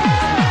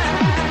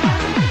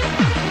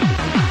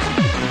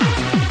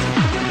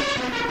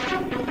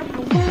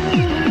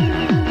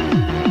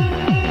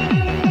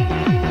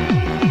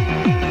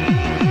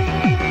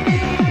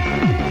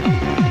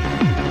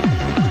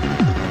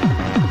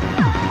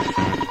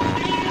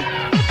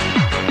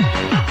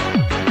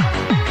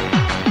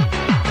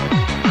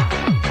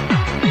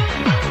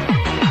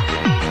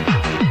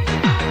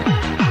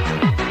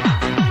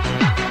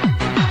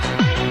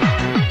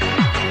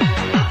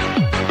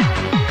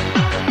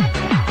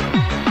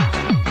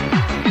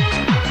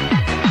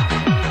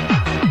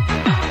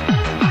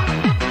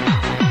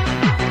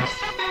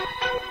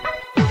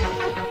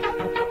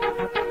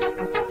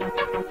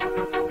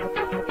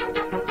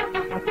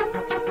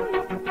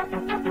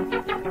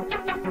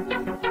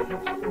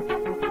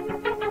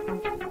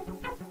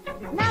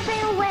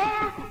nothing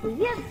where we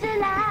used to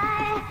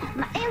lie.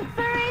 My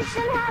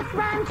inspiration has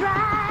run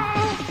dry.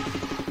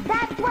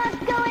 That's what's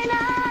going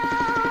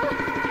on.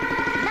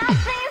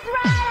 Nothing's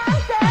right or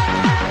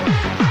done.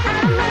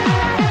 I'm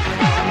out of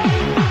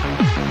faith.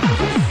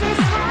 This is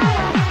how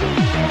I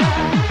feel.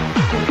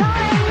 I'm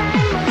calling my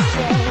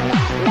machine,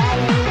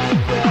 lying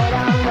naked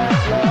on the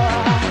floor.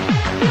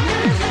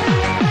 Illusion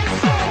never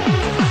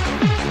changed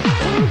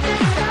into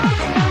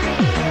something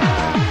real.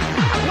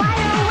 I'm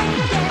wide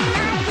awake and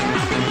I can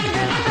see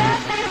the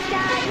perfect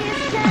sky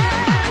is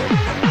done.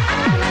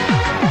 I'm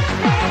out of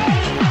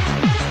faith.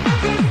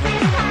 This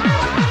is how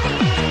I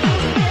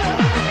feel.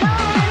 I'm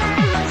calling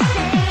my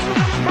machine,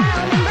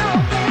 bound and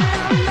broken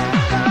on the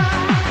floor.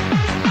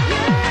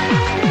 You're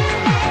late.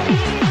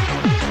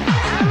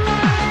 I'm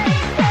already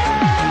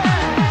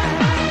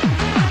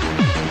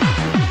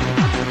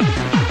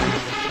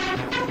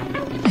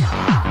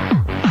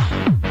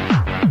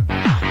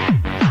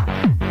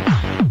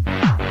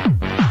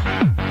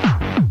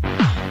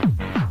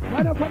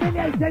Bueno,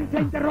 família, i sense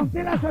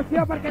interrompir la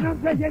sessió perquè no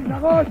ens ve gens de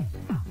gust,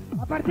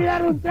 a partir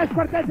d'ara uns 3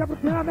 quartets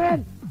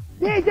aproximadament,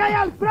 DJ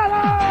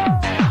Alfredo!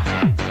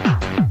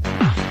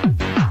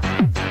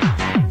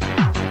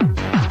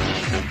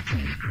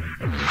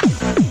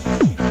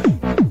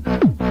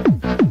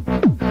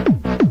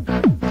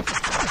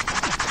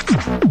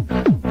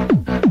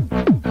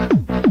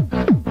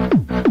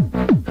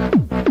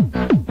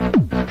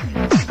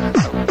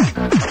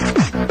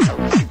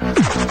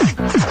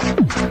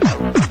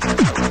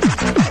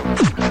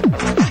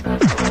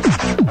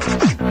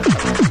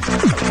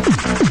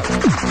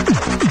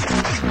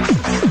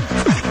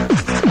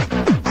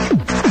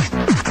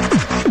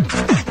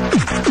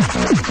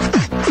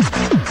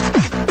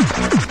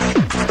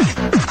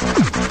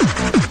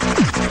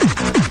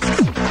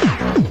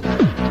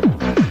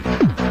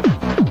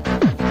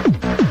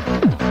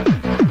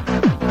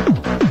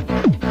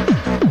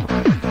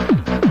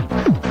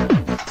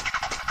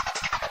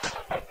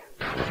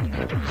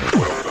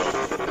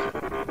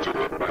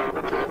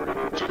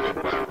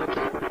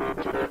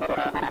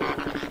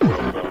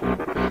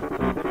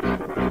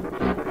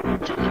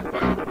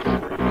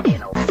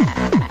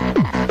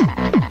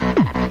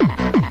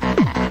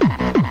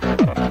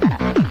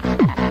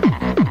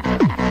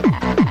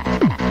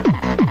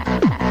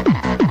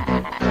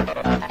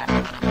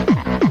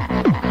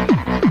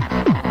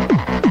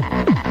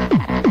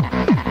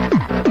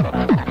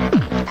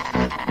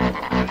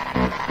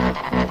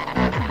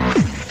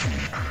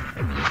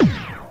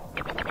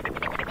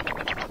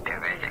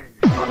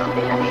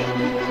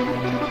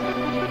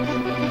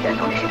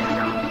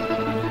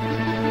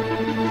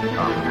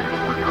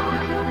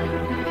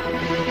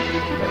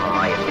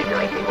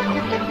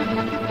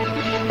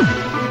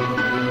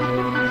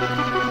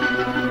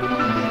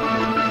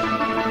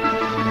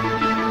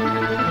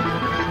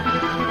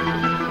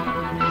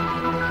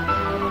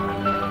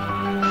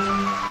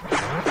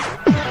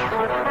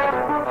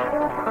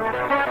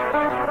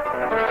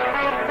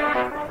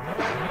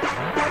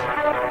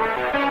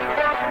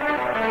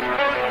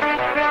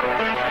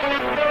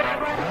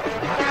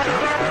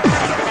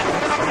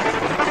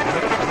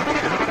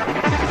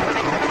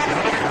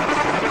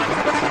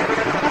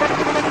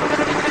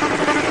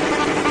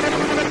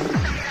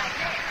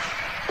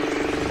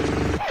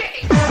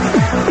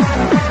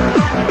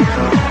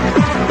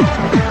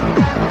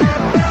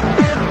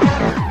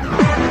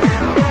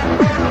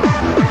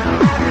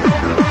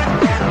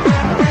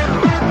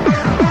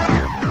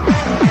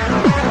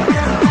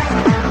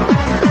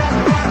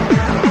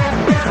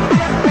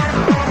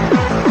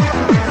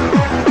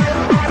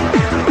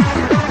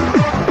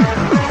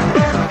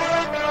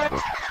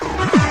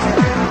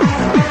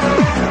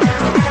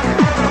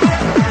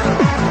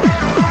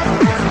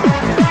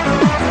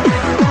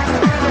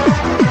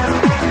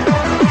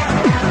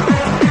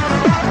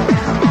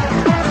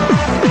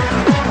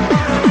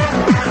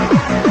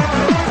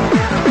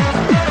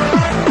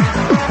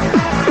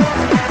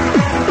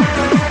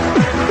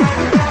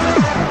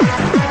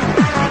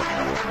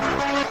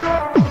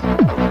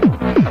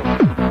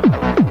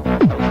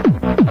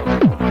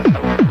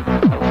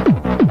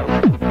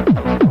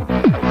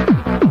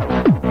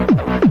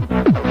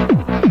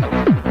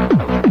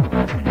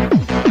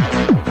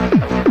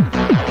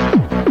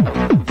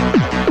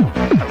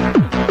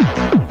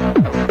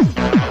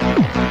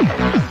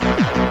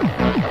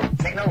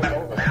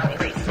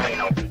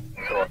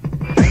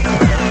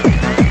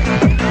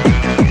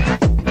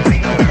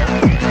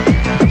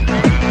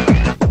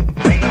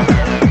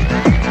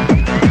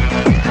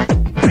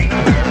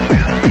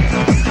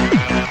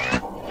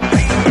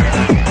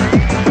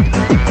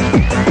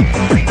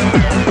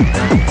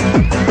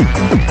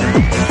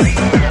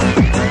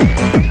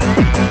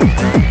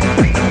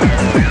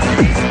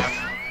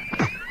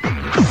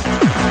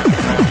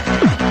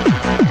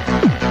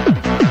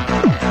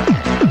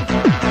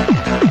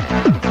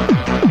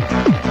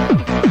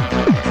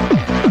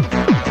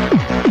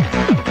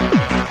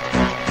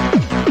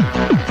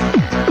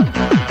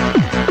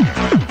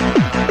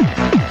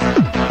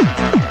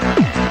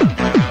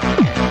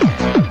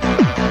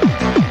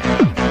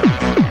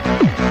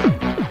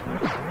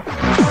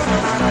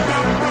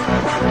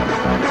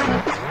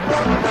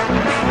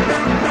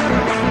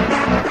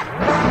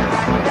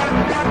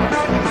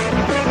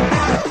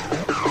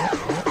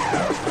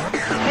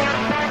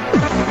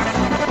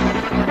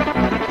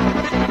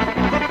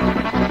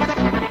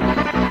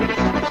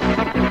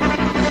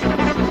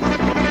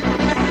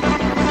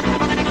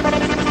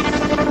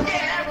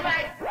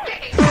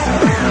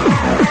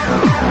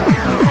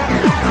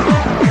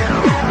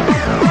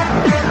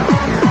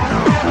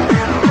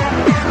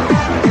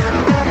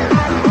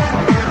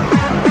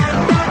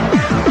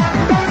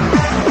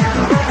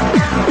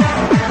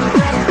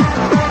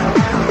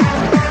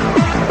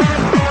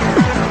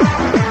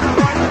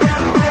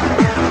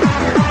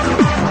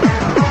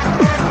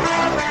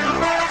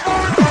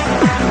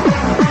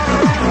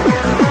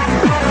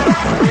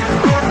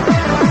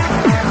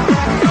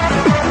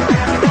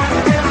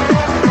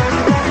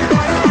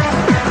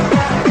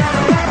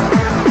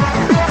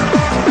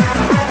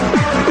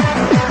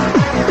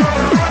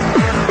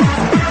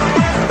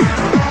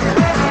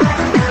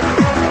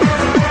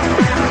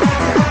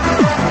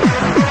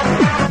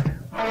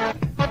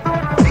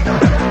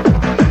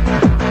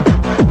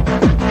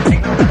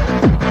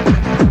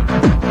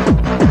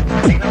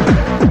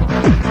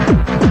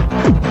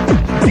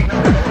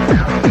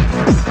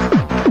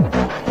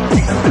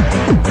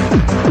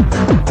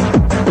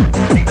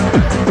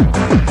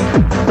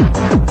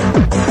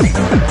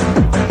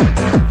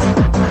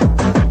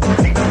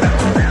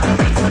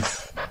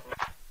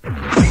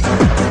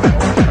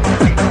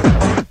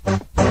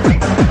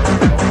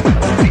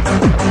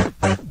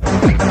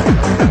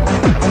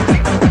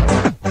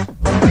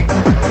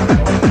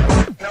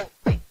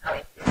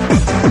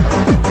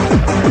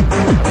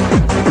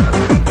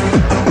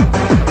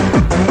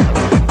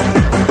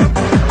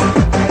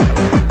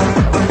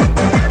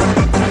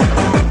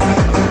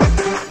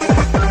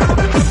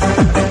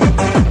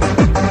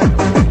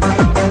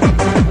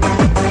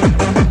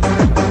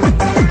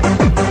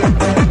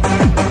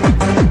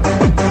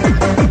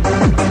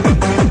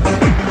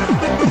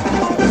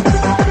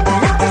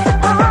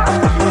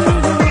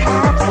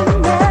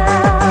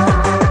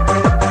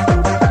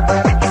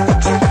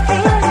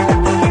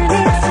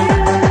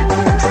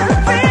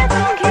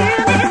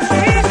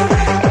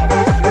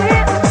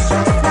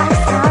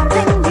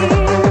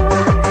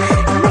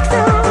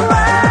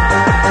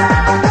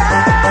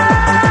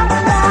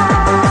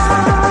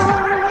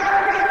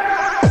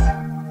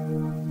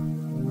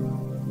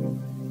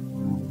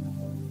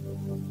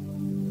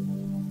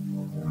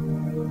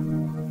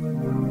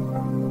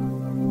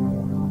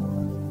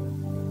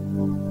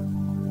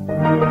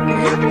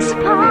 this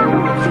part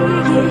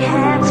you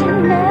have to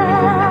know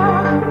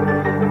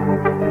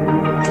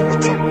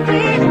to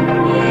really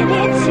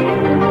need to.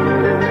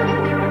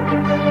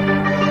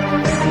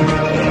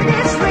 It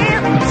is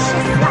real, it's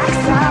just like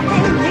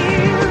something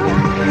new.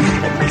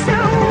 It makes the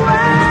world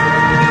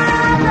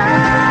go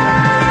round.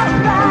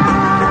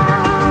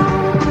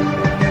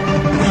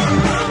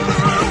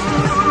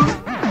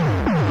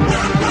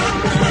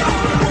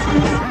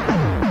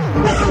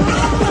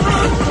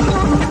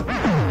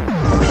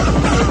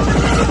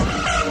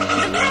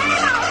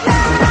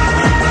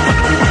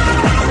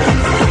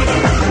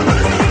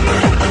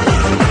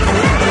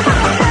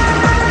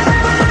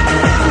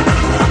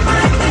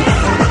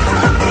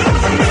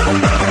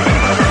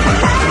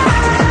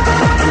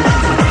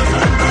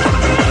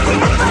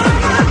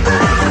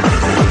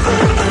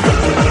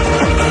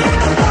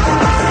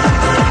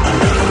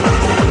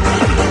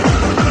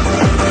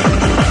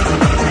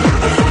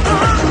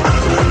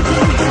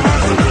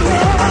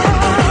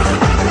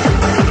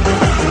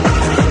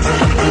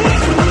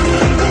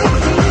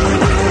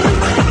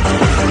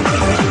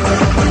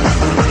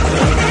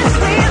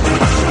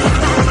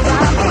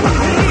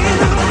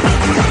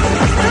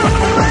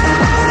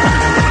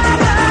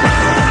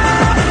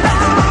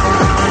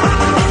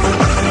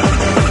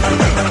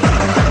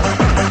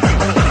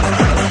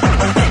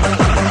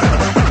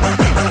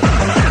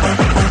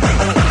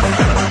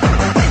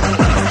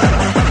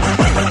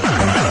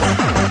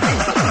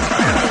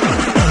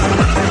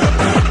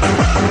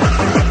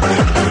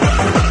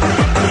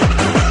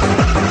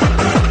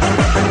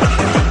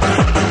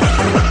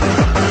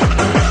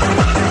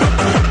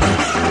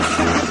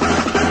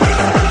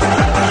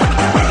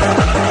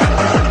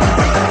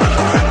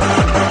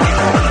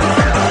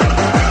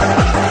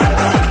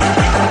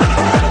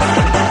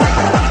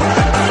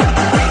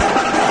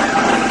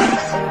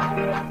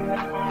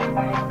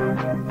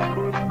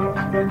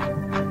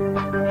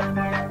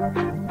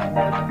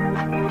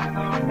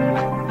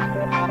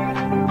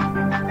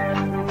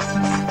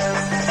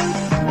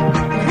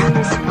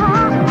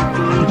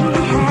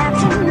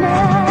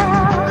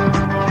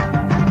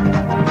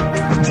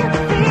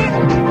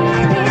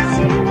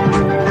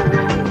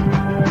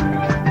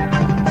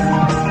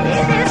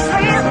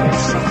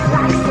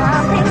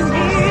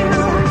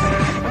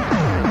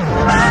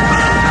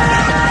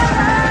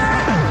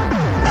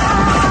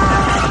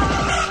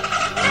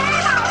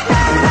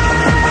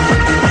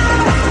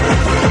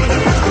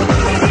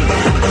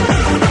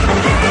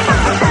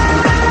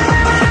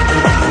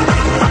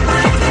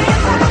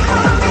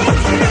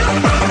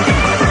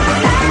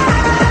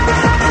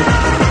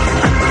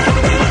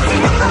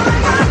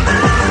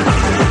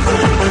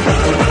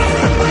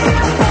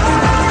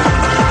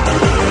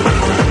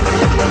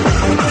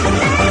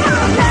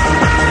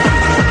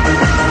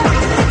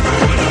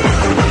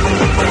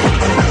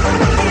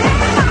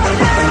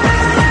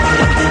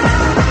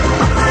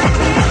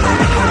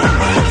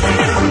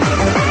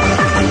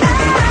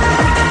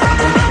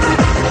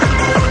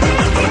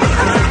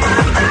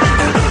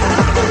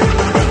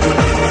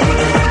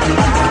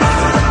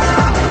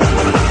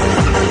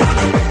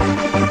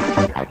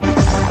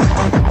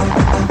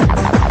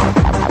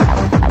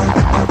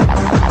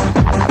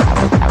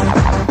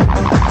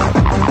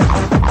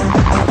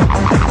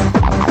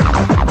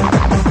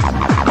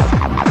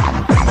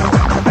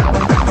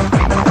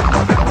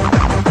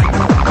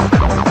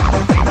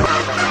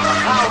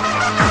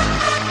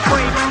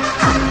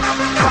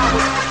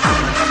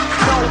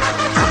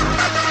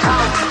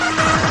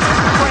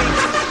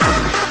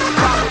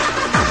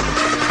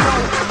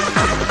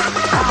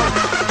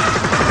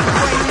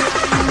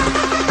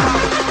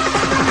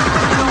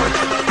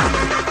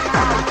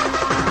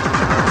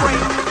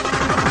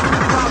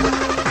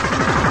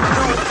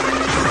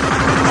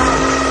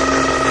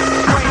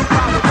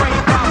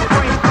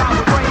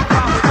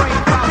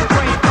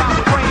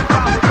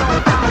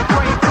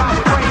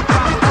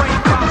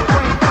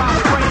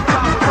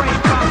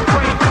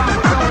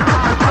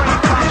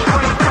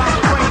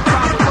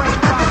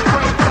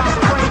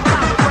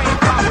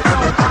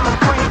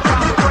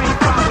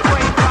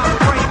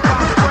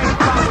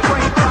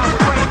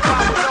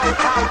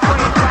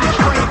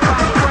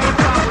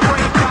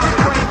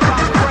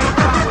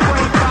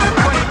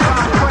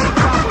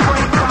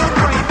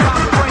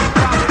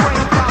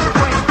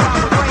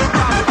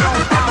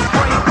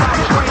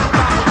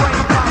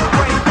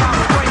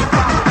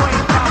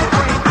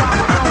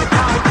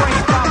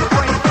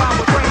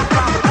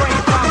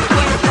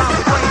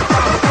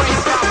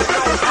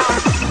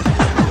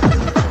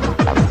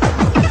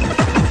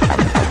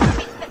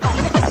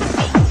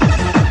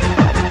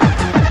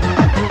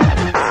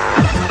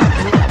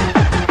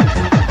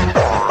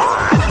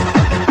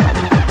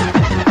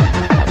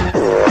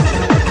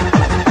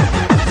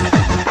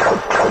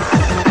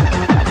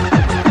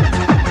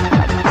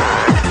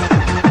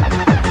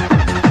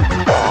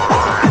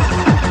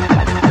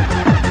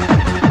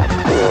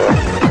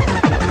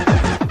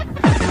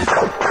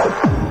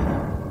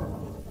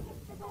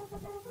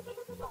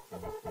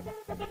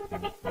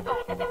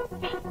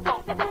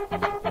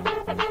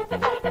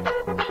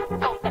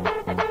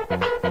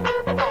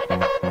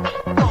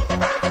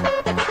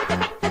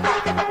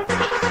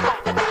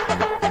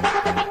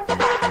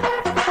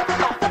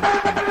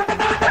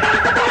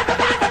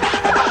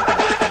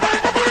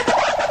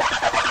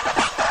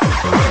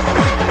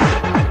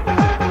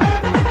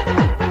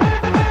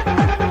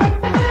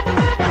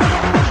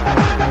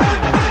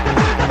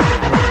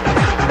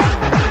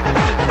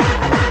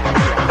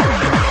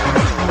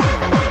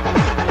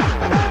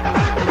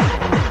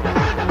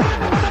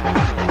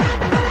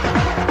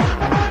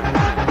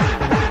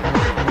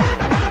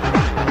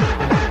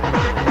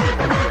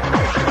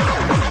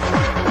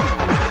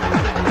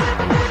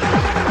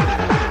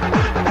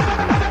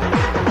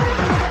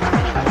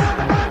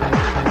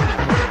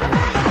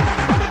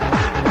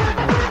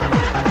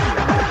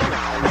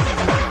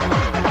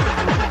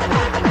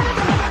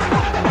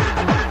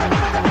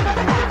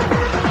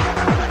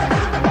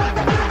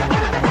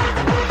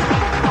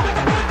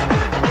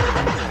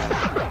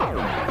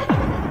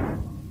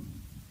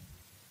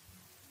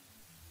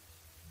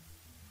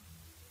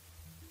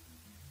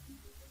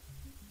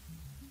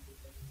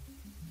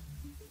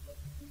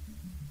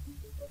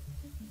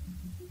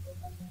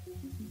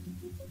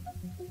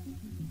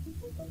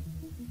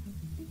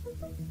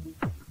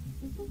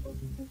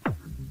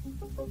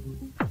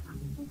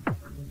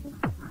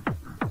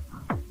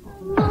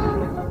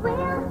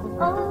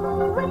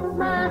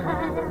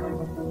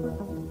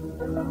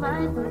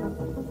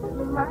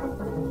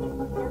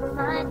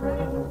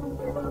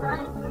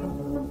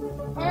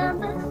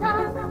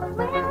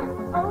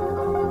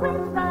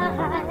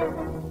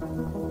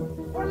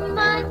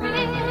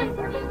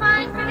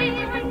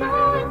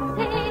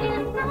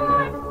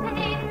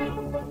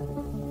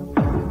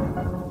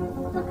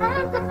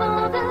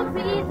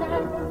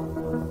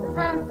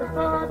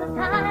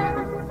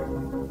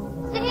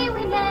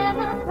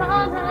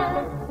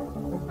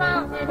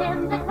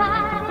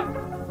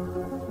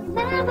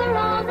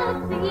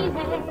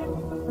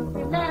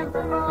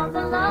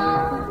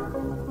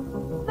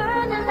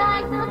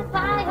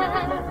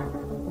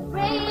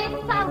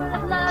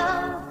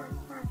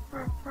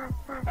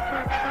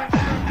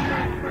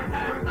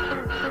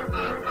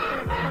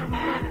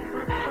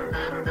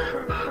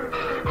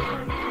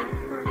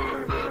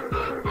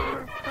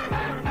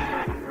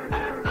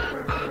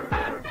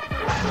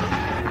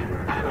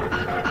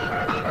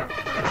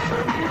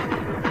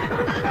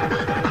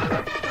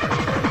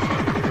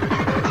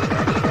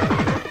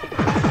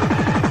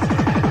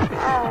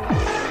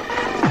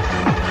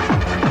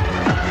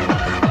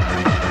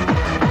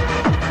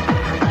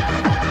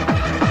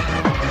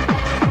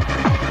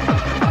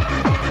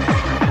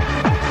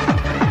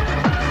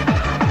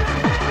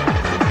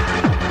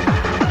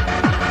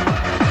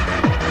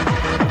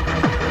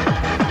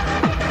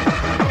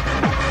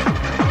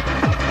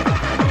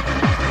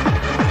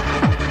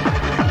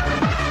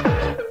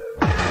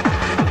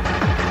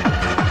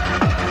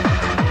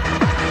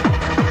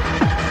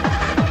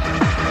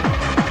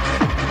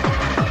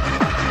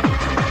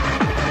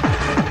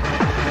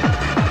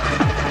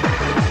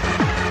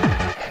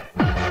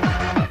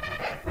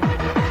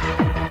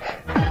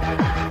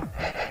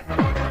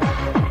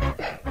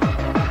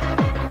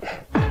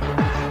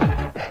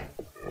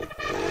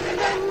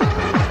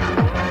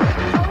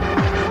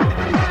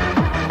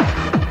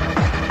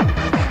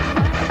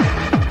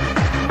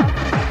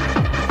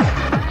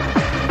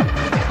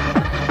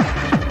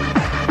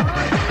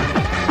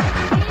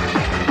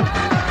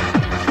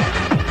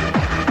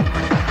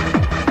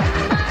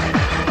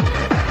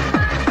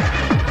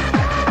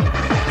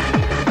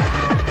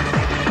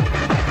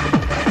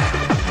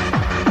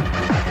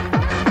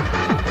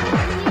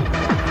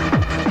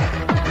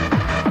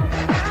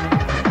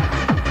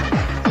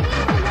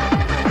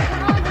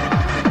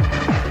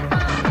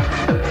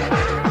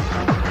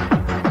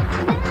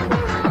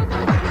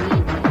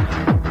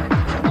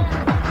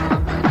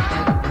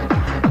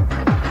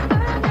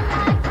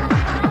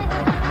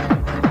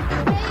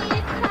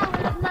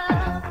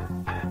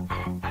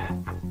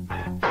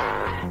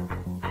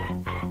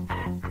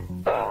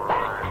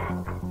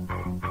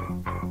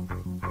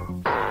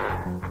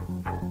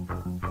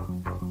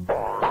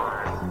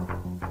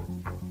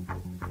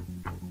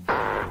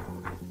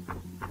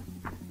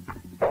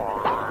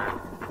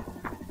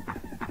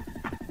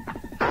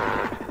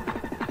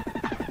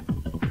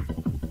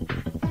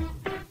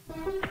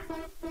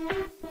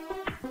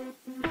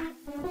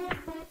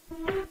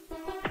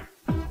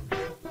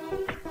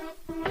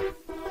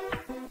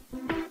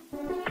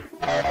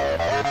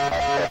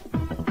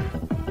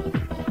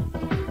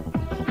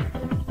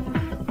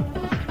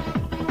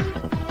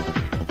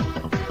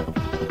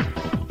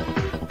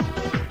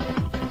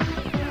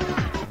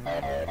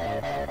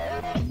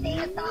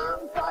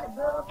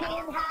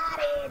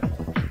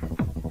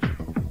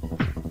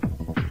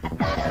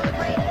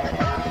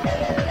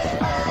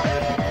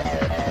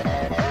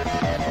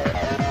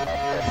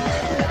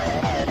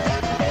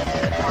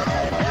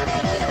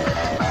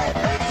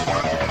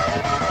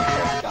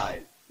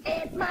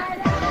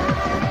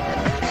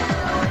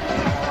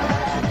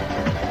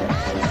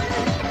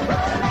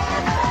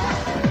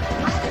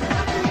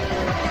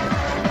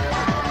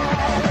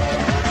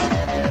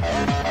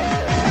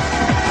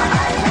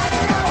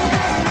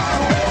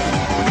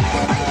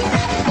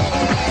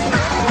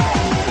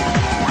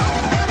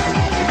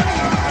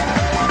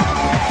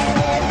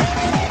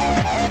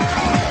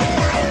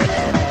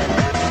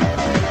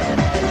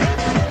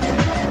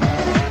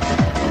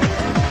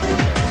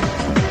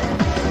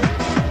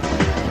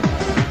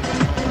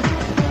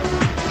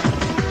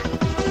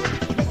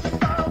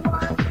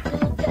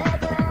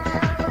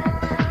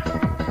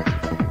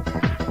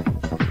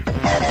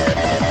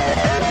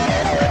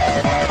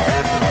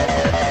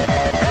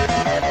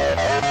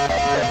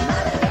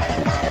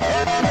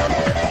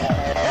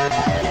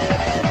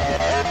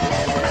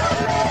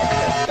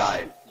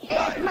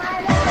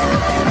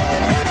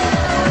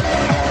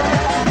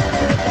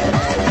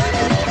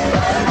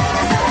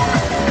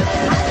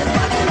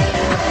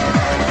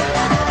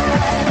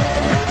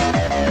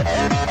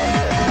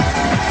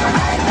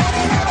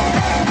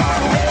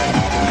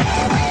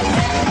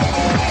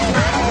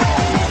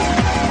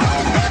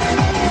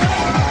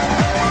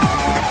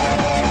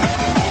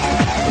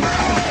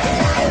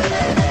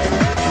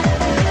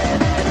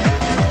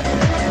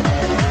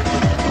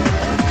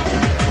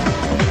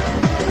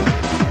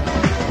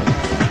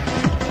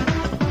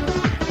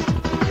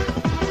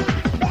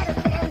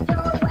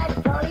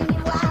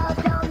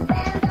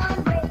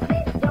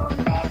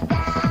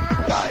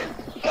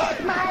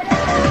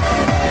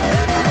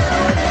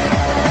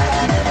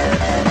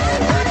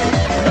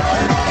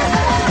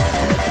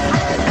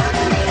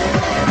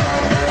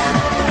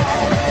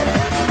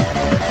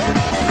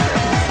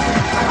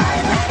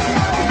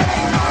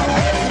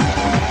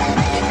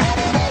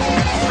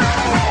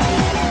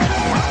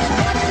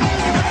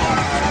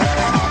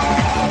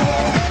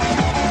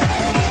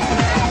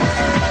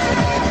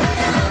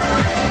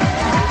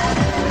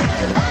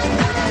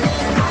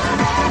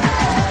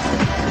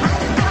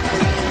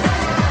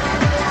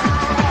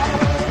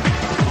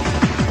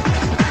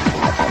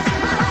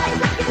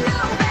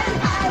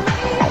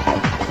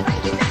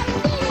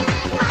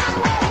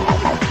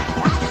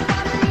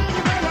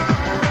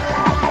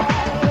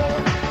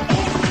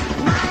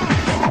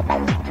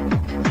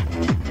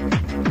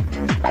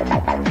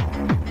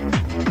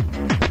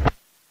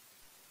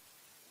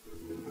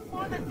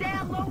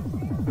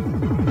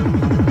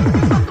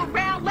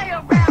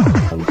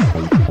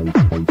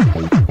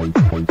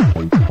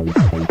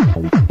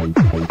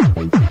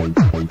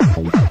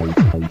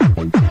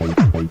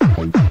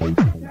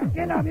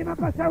 mí me ha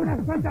pasado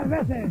unas cuantas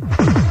veces.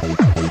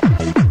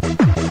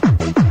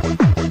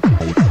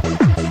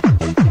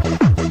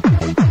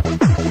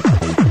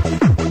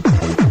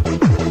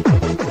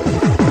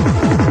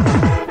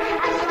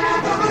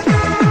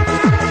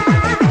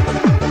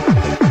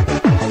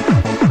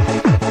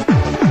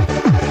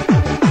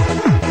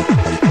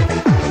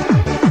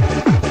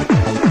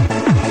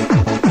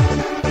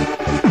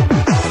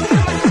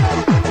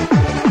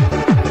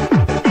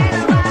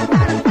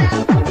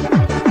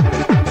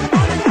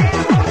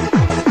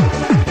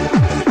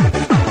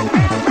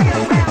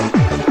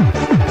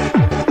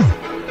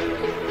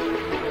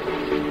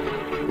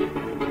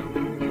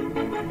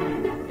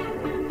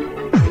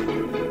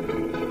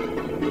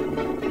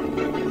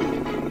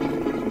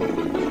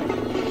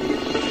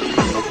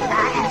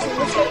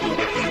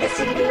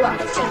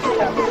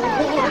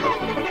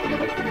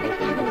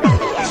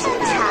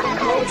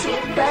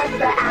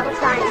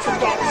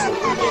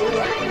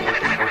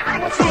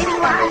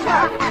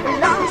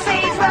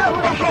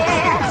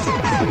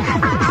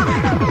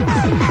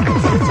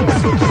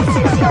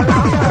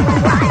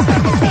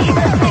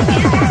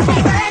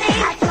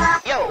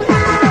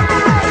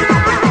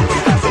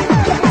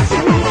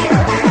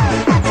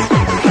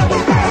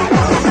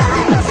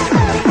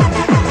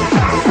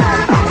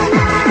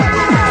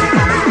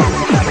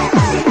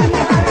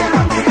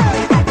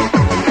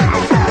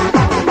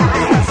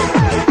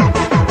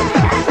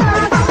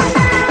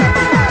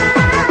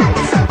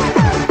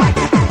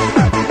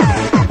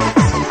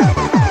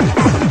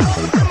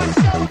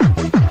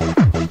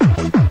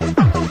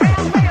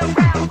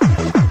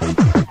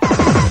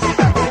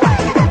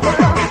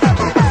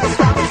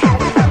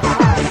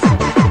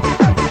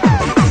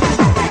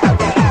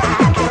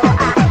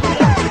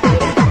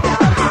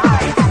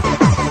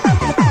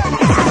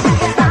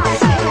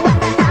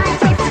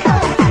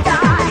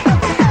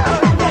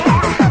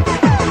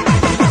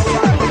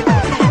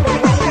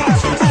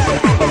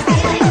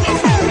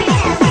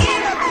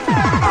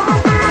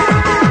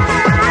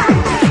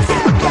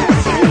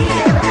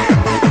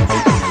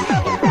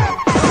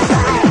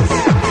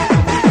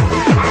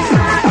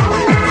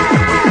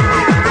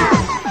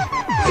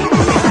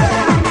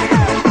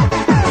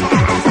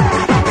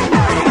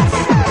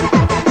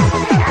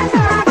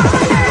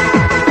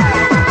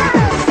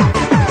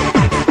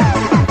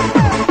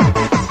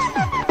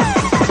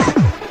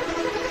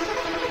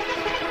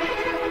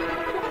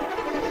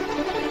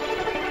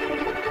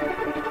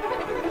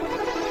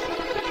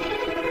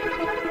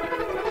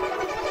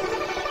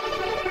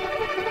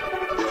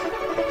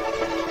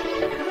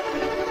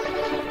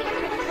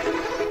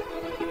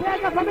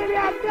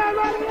 Familia del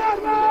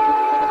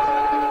Gobierno.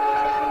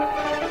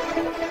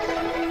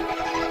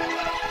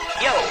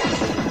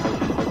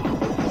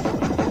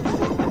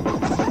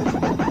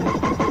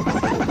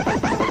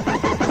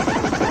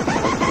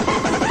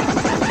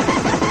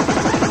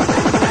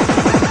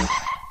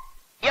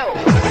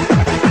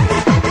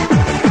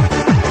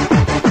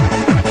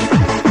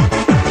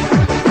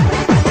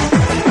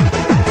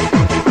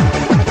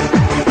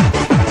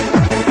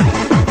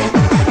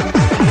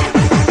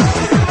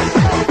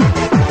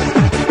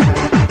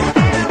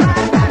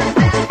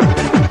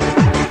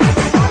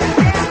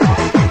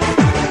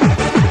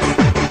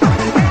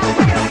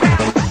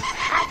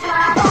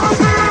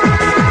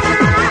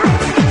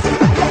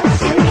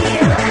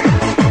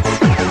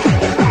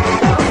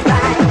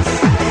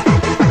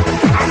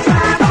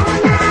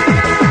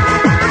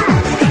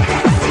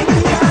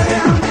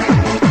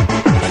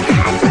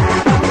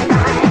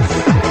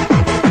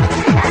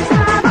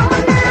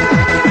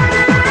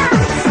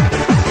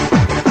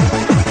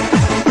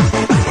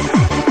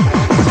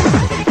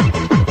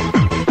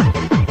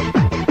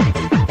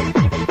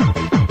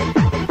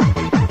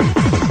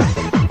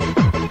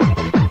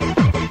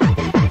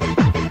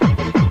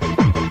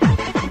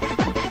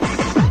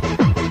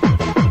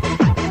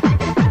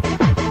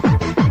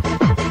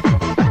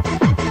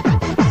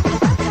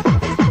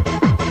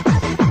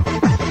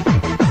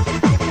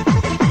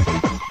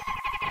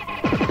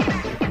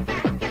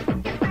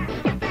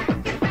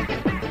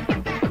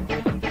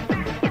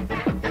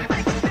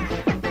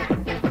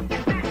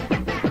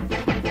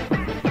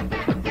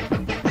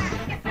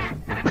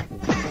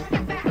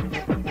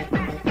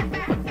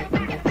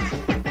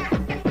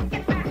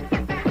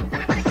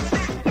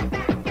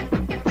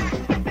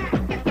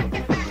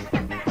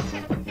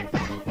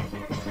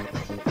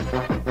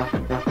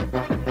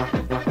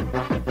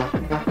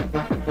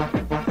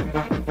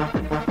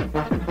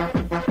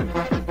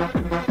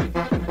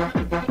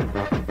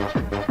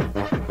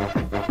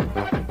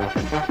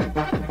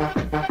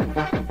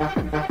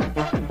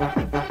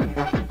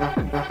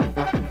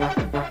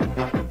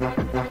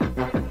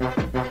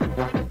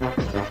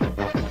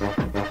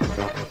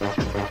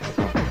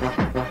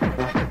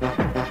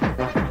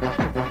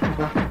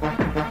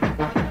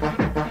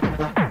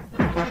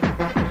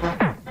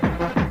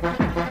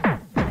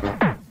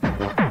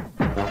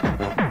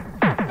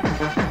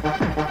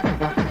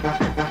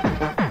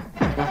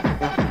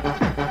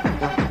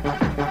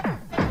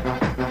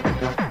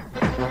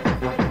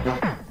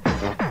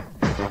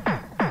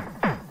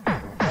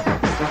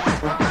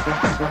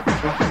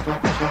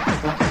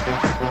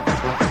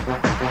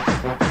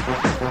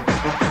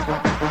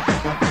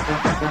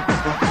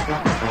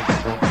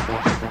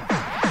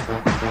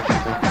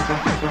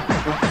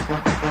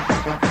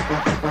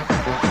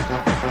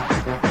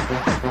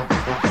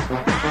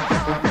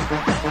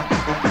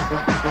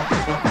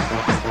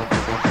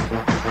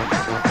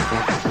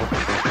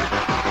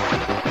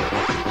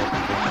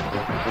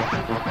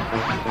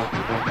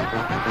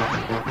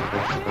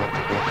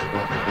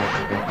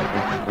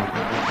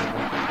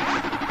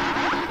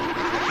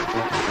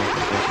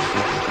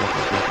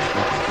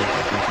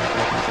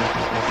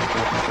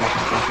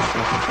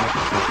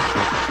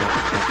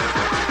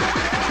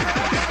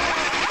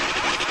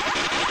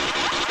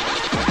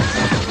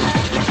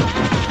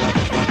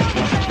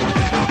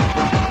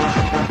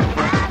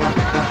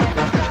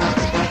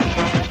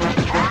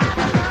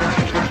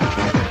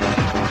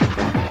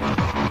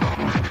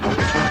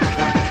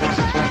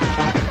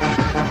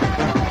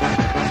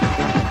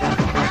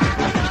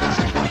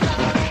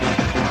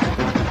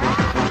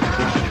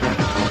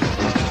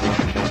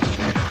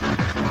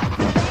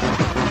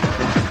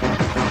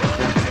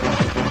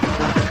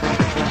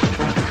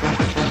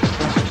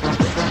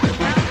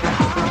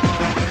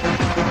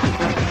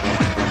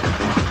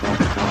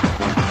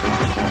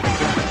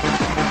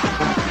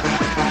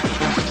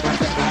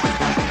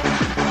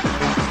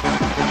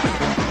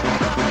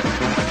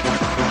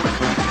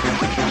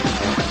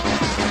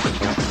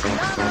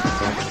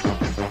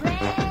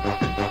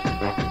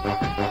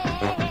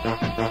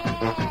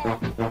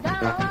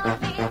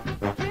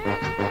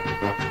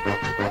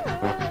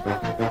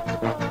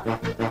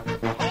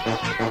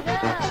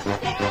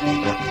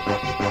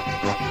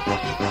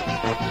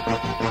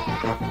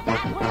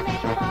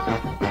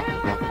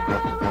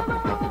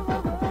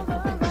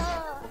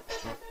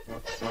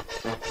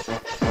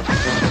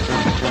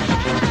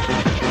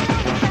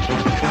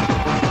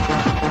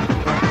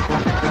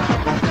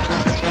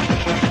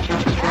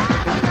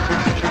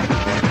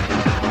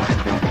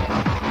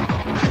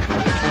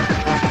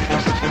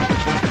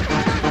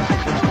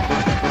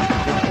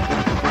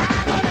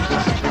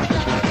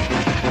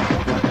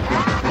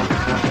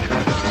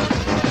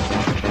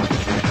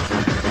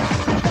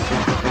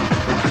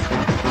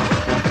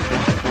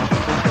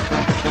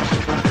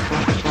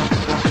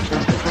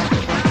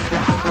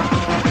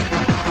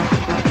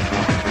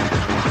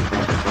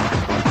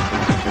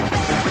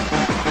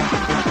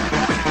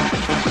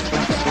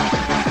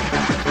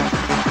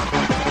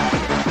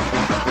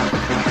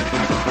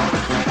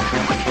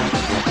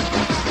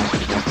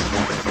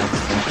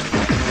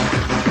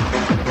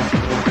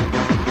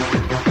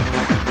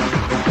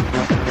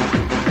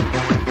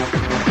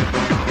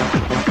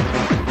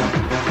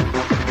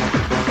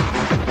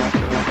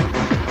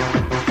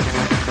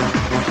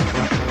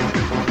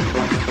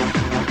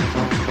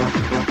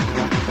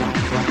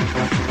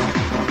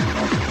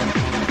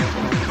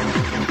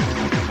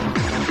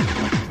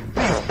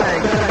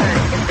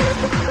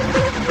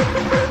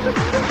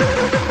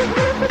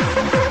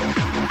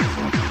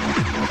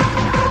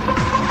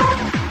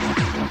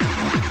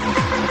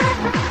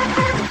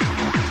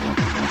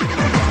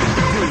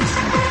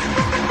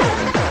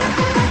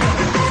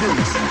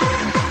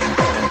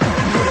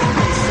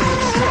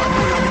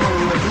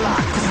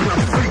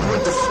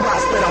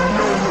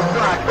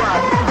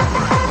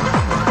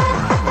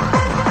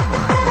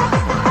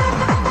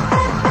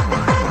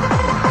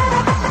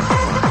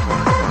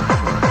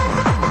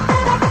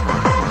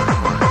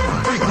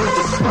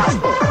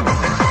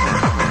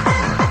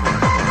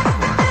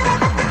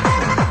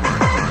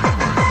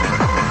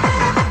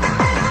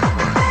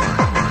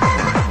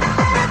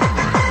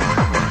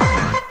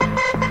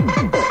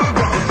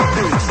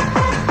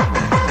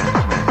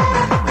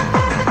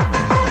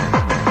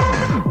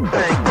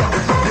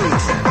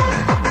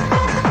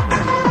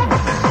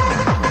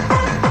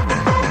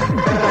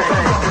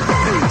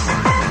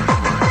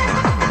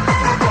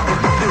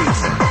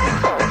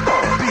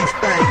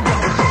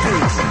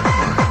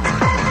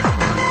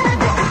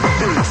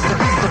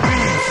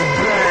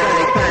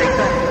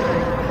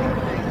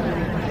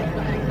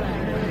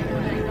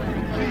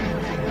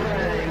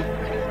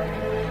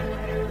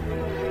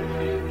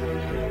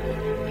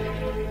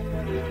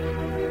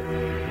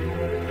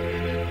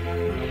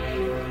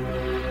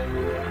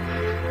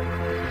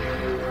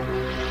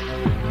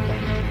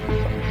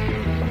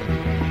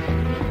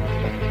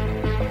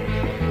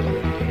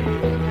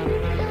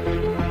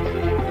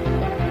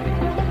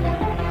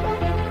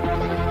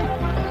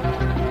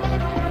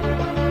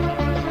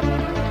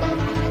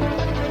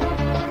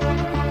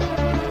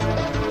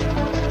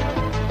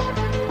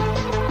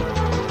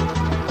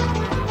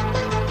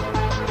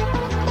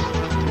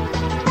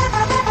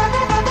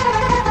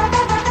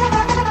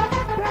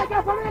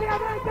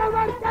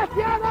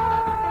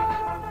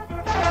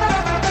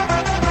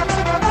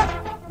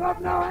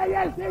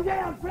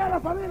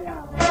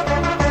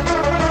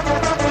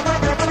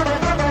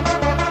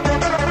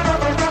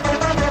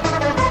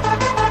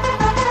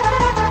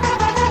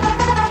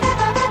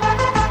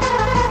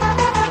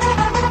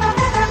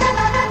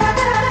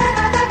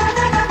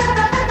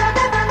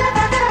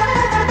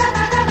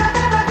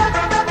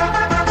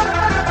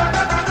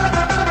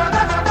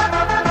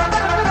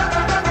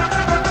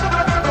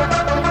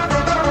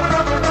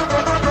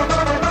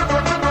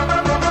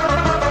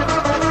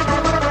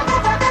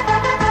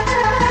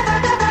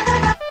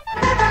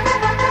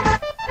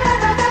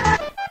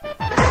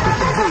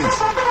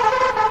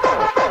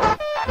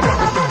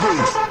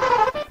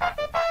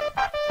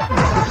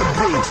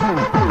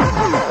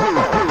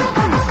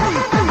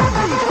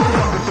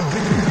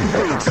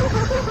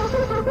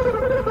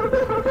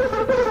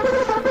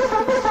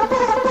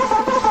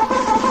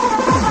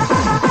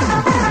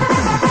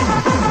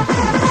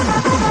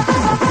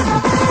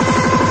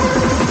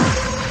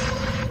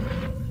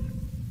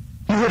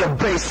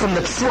 From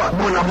the truck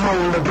when I'm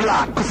on the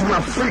block, cause when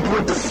I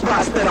frequent the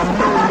spots that I'm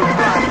known to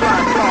rock.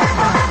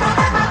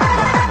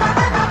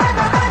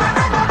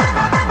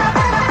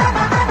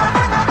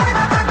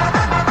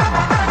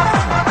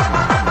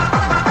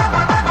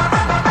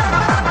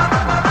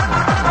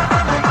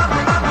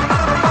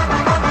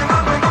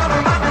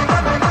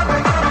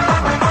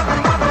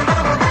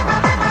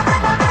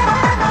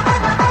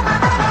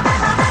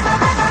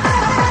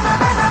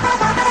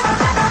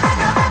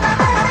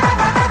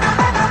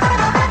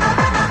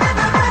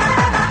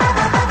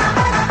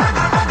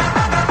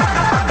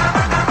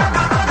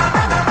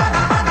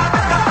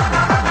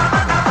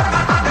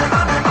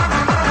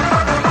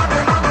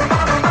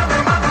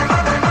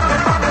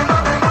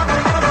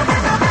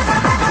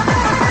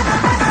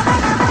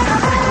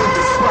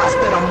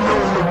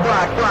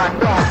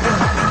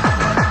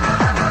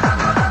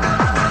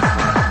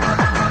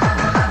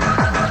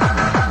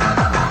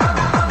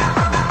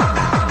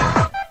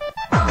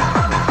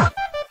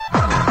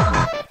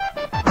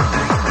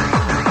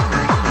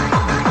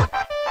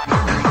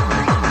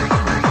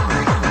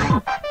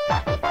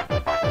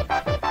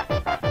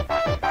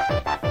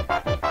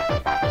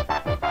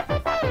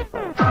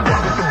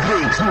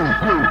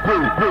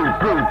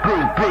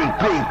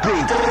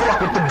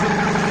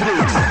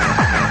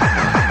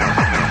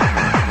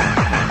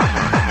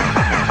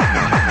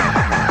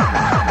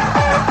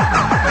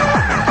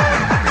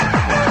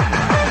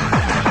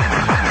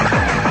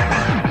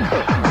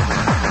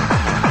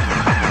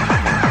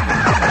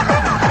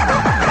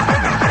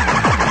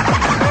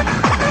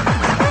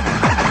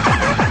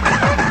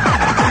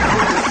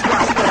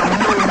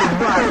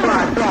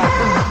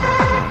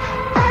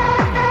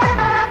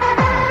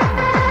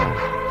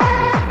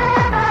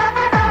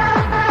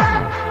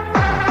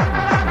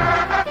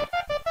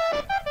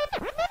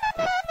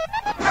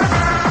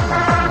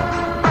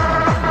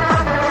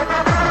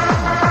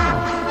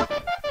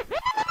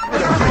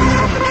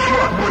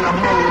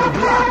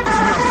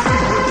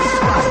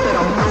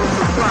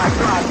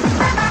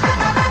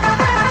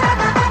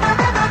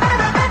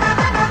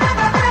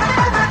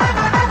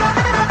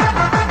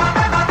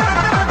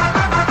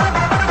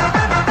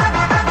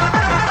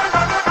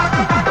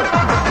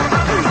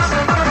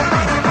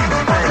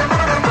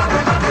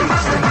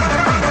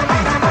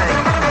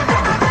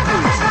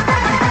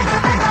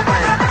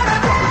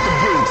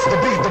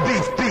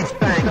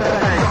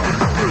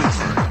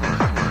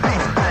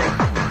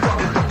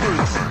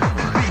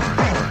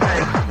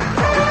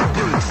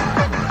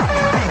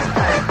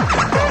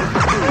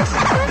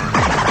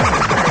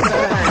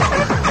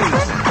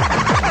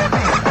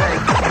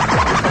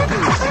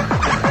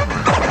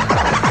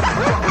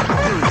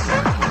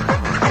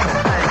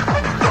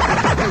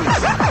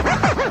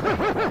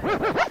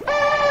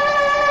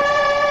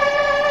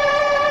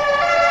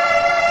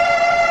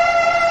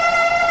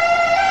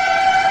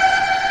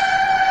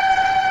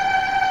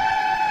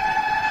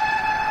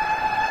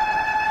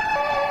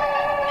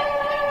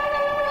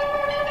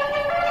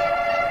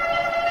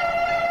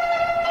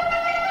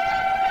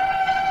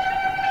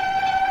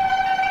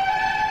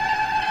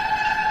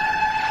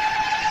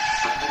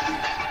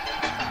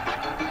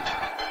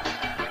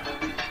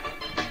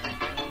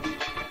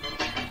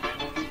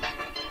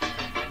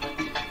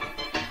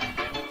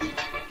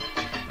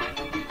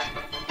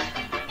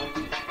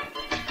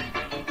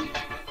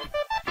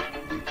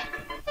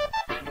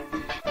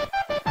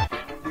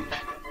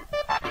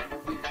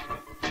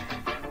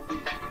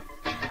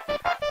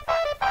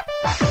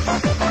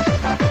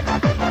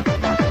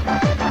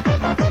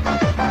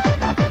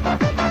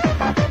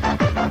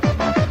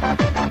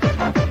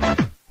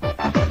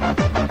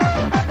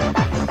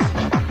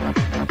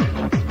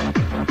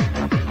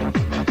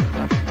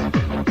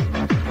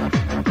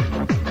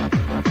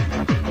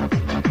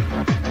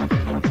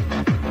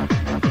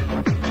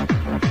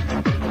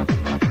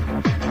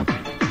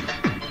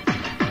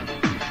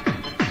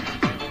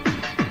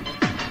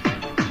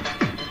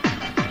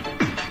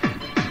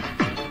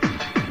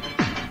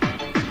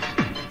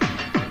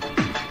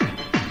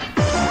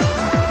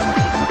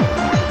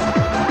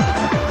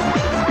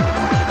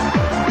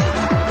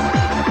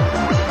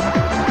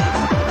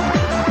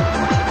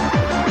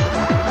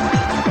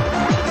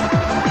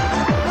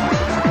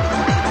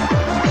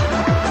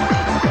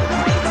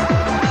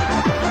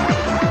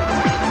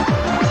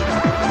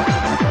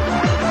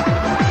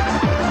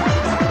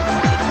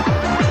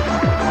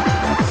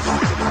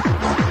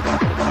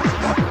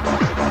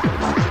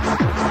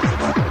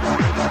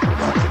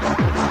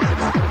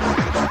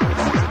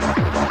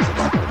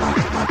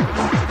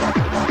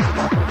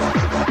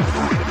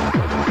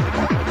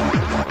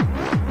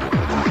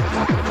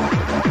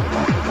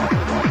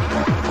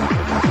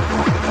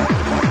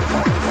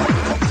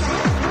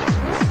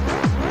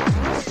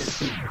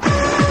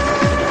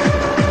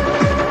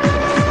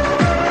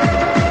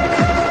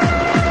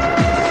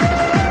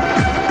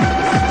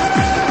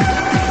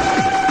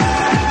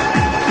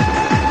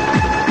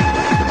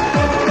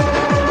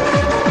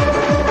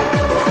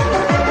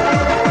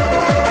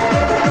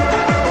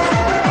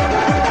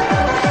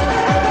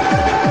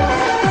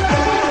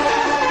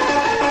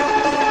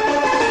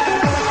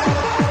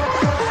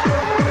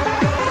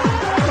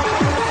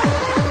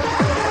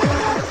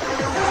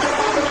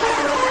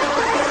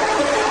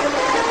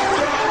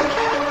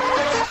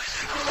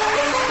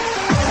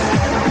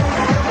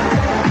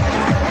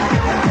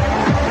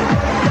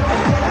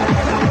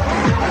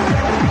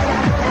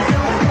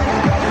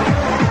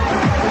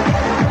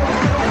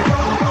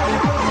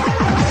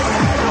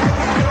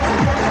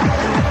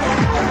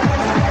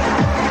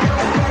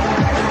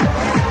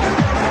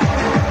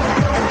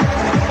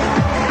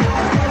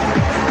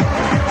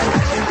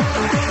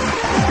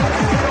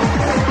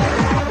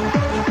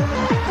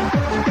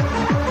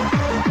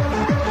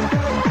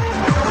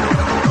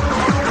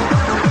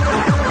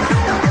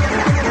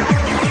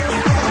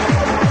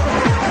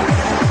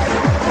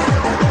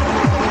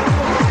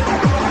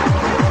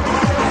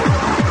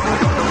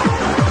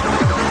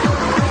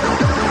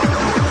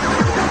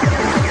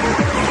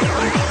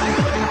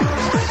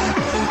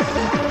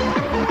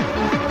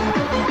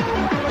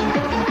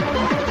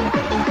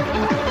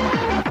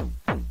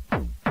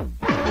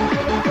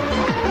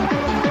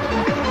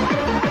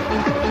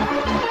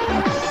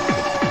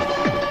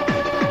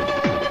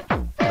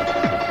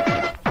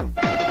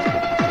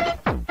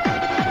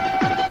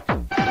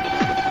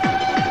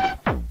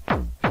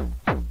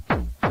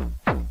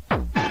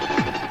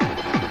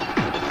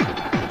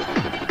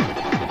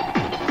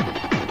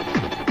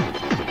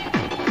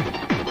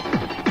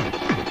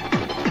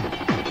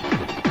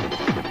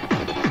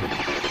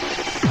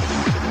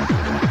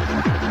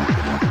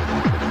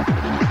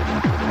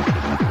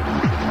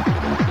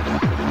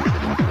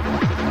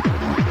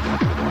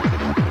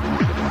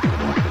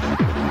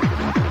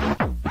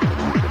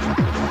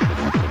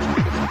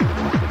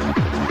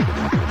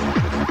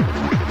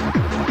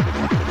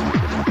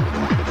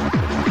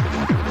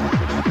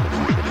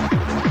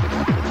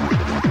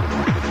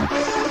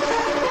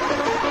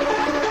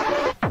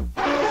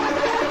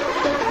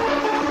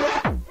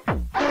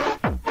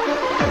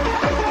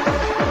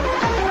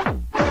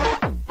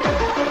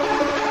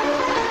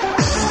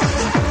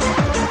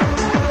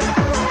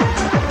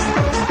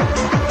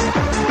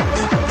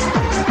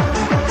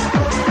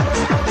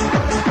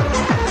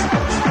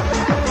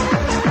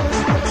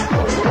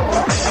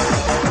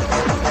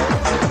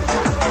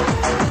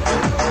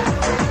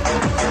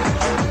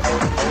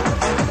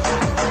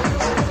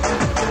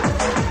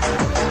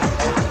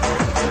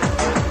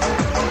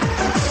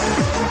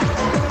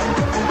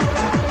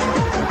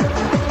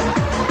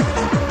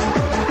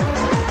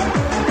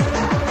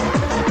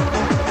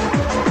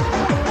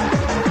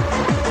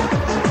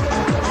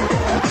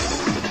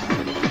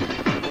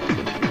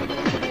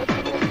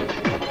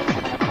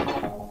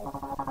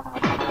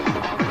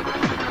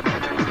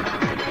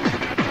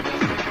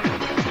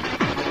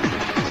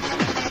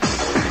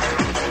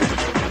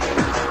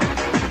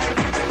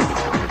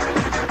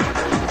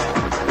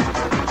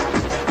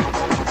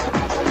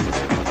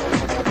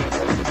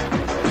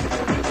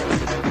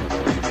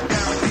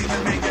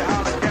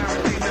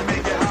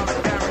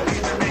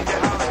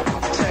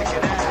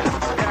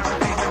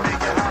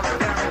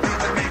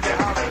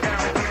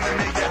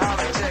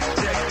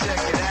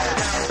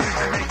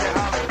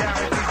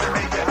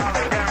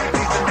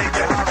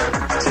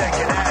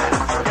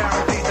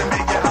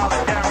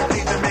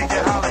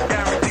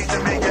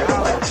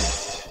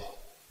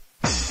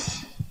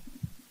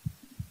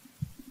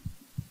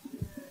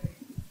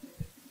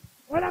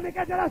 Una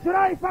miqueta de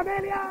soroll,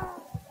 família!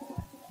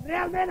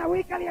 Realment,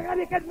 avui que li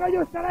agradi aquest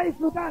rotllo estarà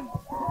disfrutant.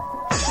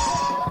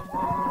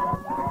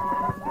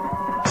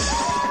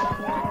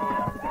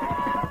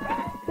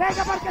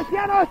 Venga,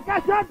 parquesianos, que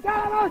això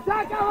encara no s'ha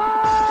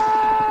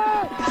acabat!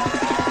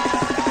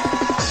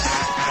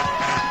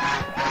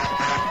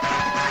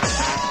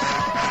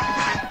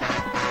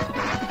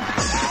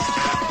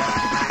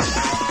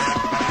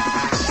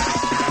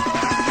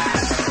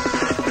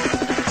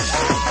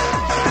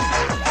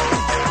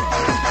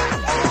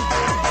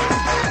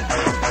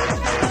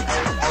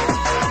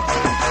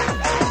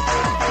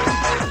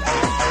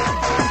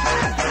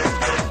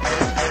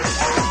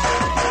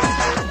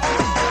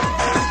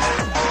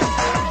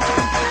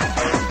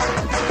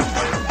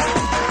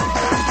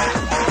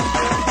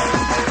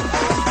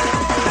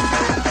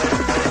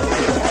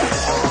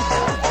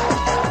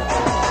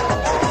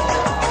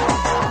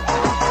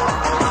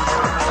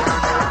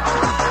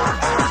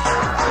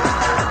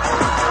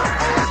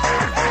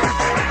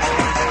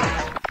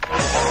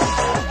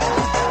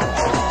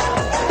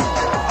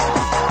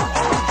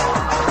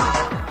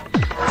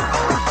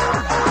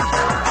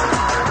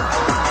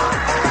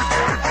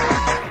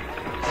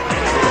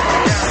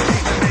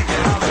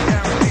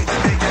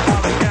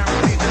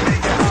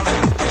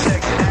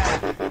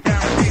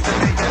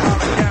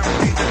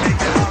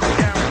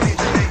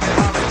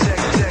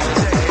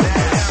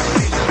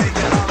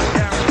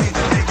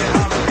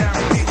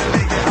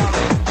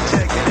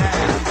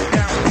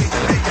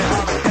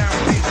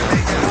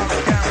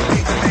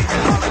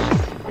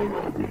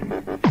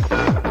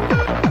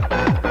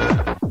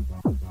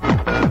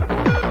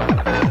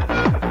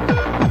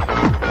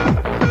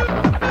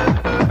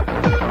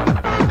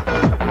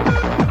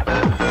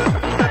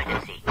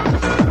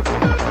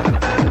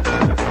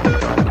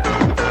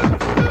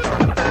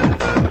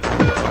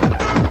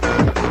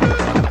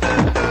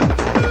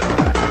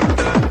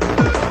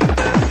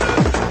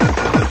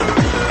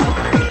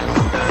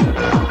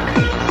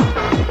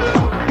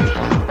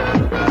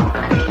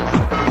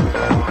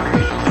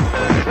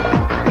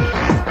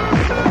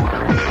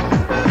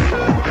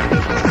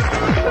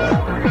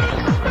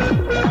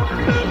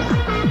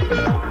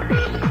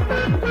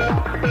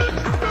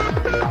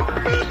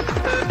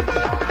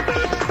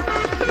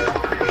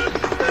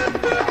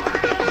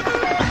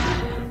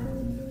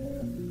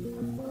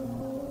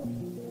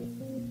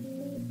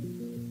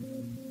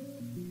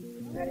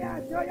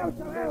 Això ja ho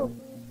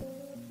sabeu.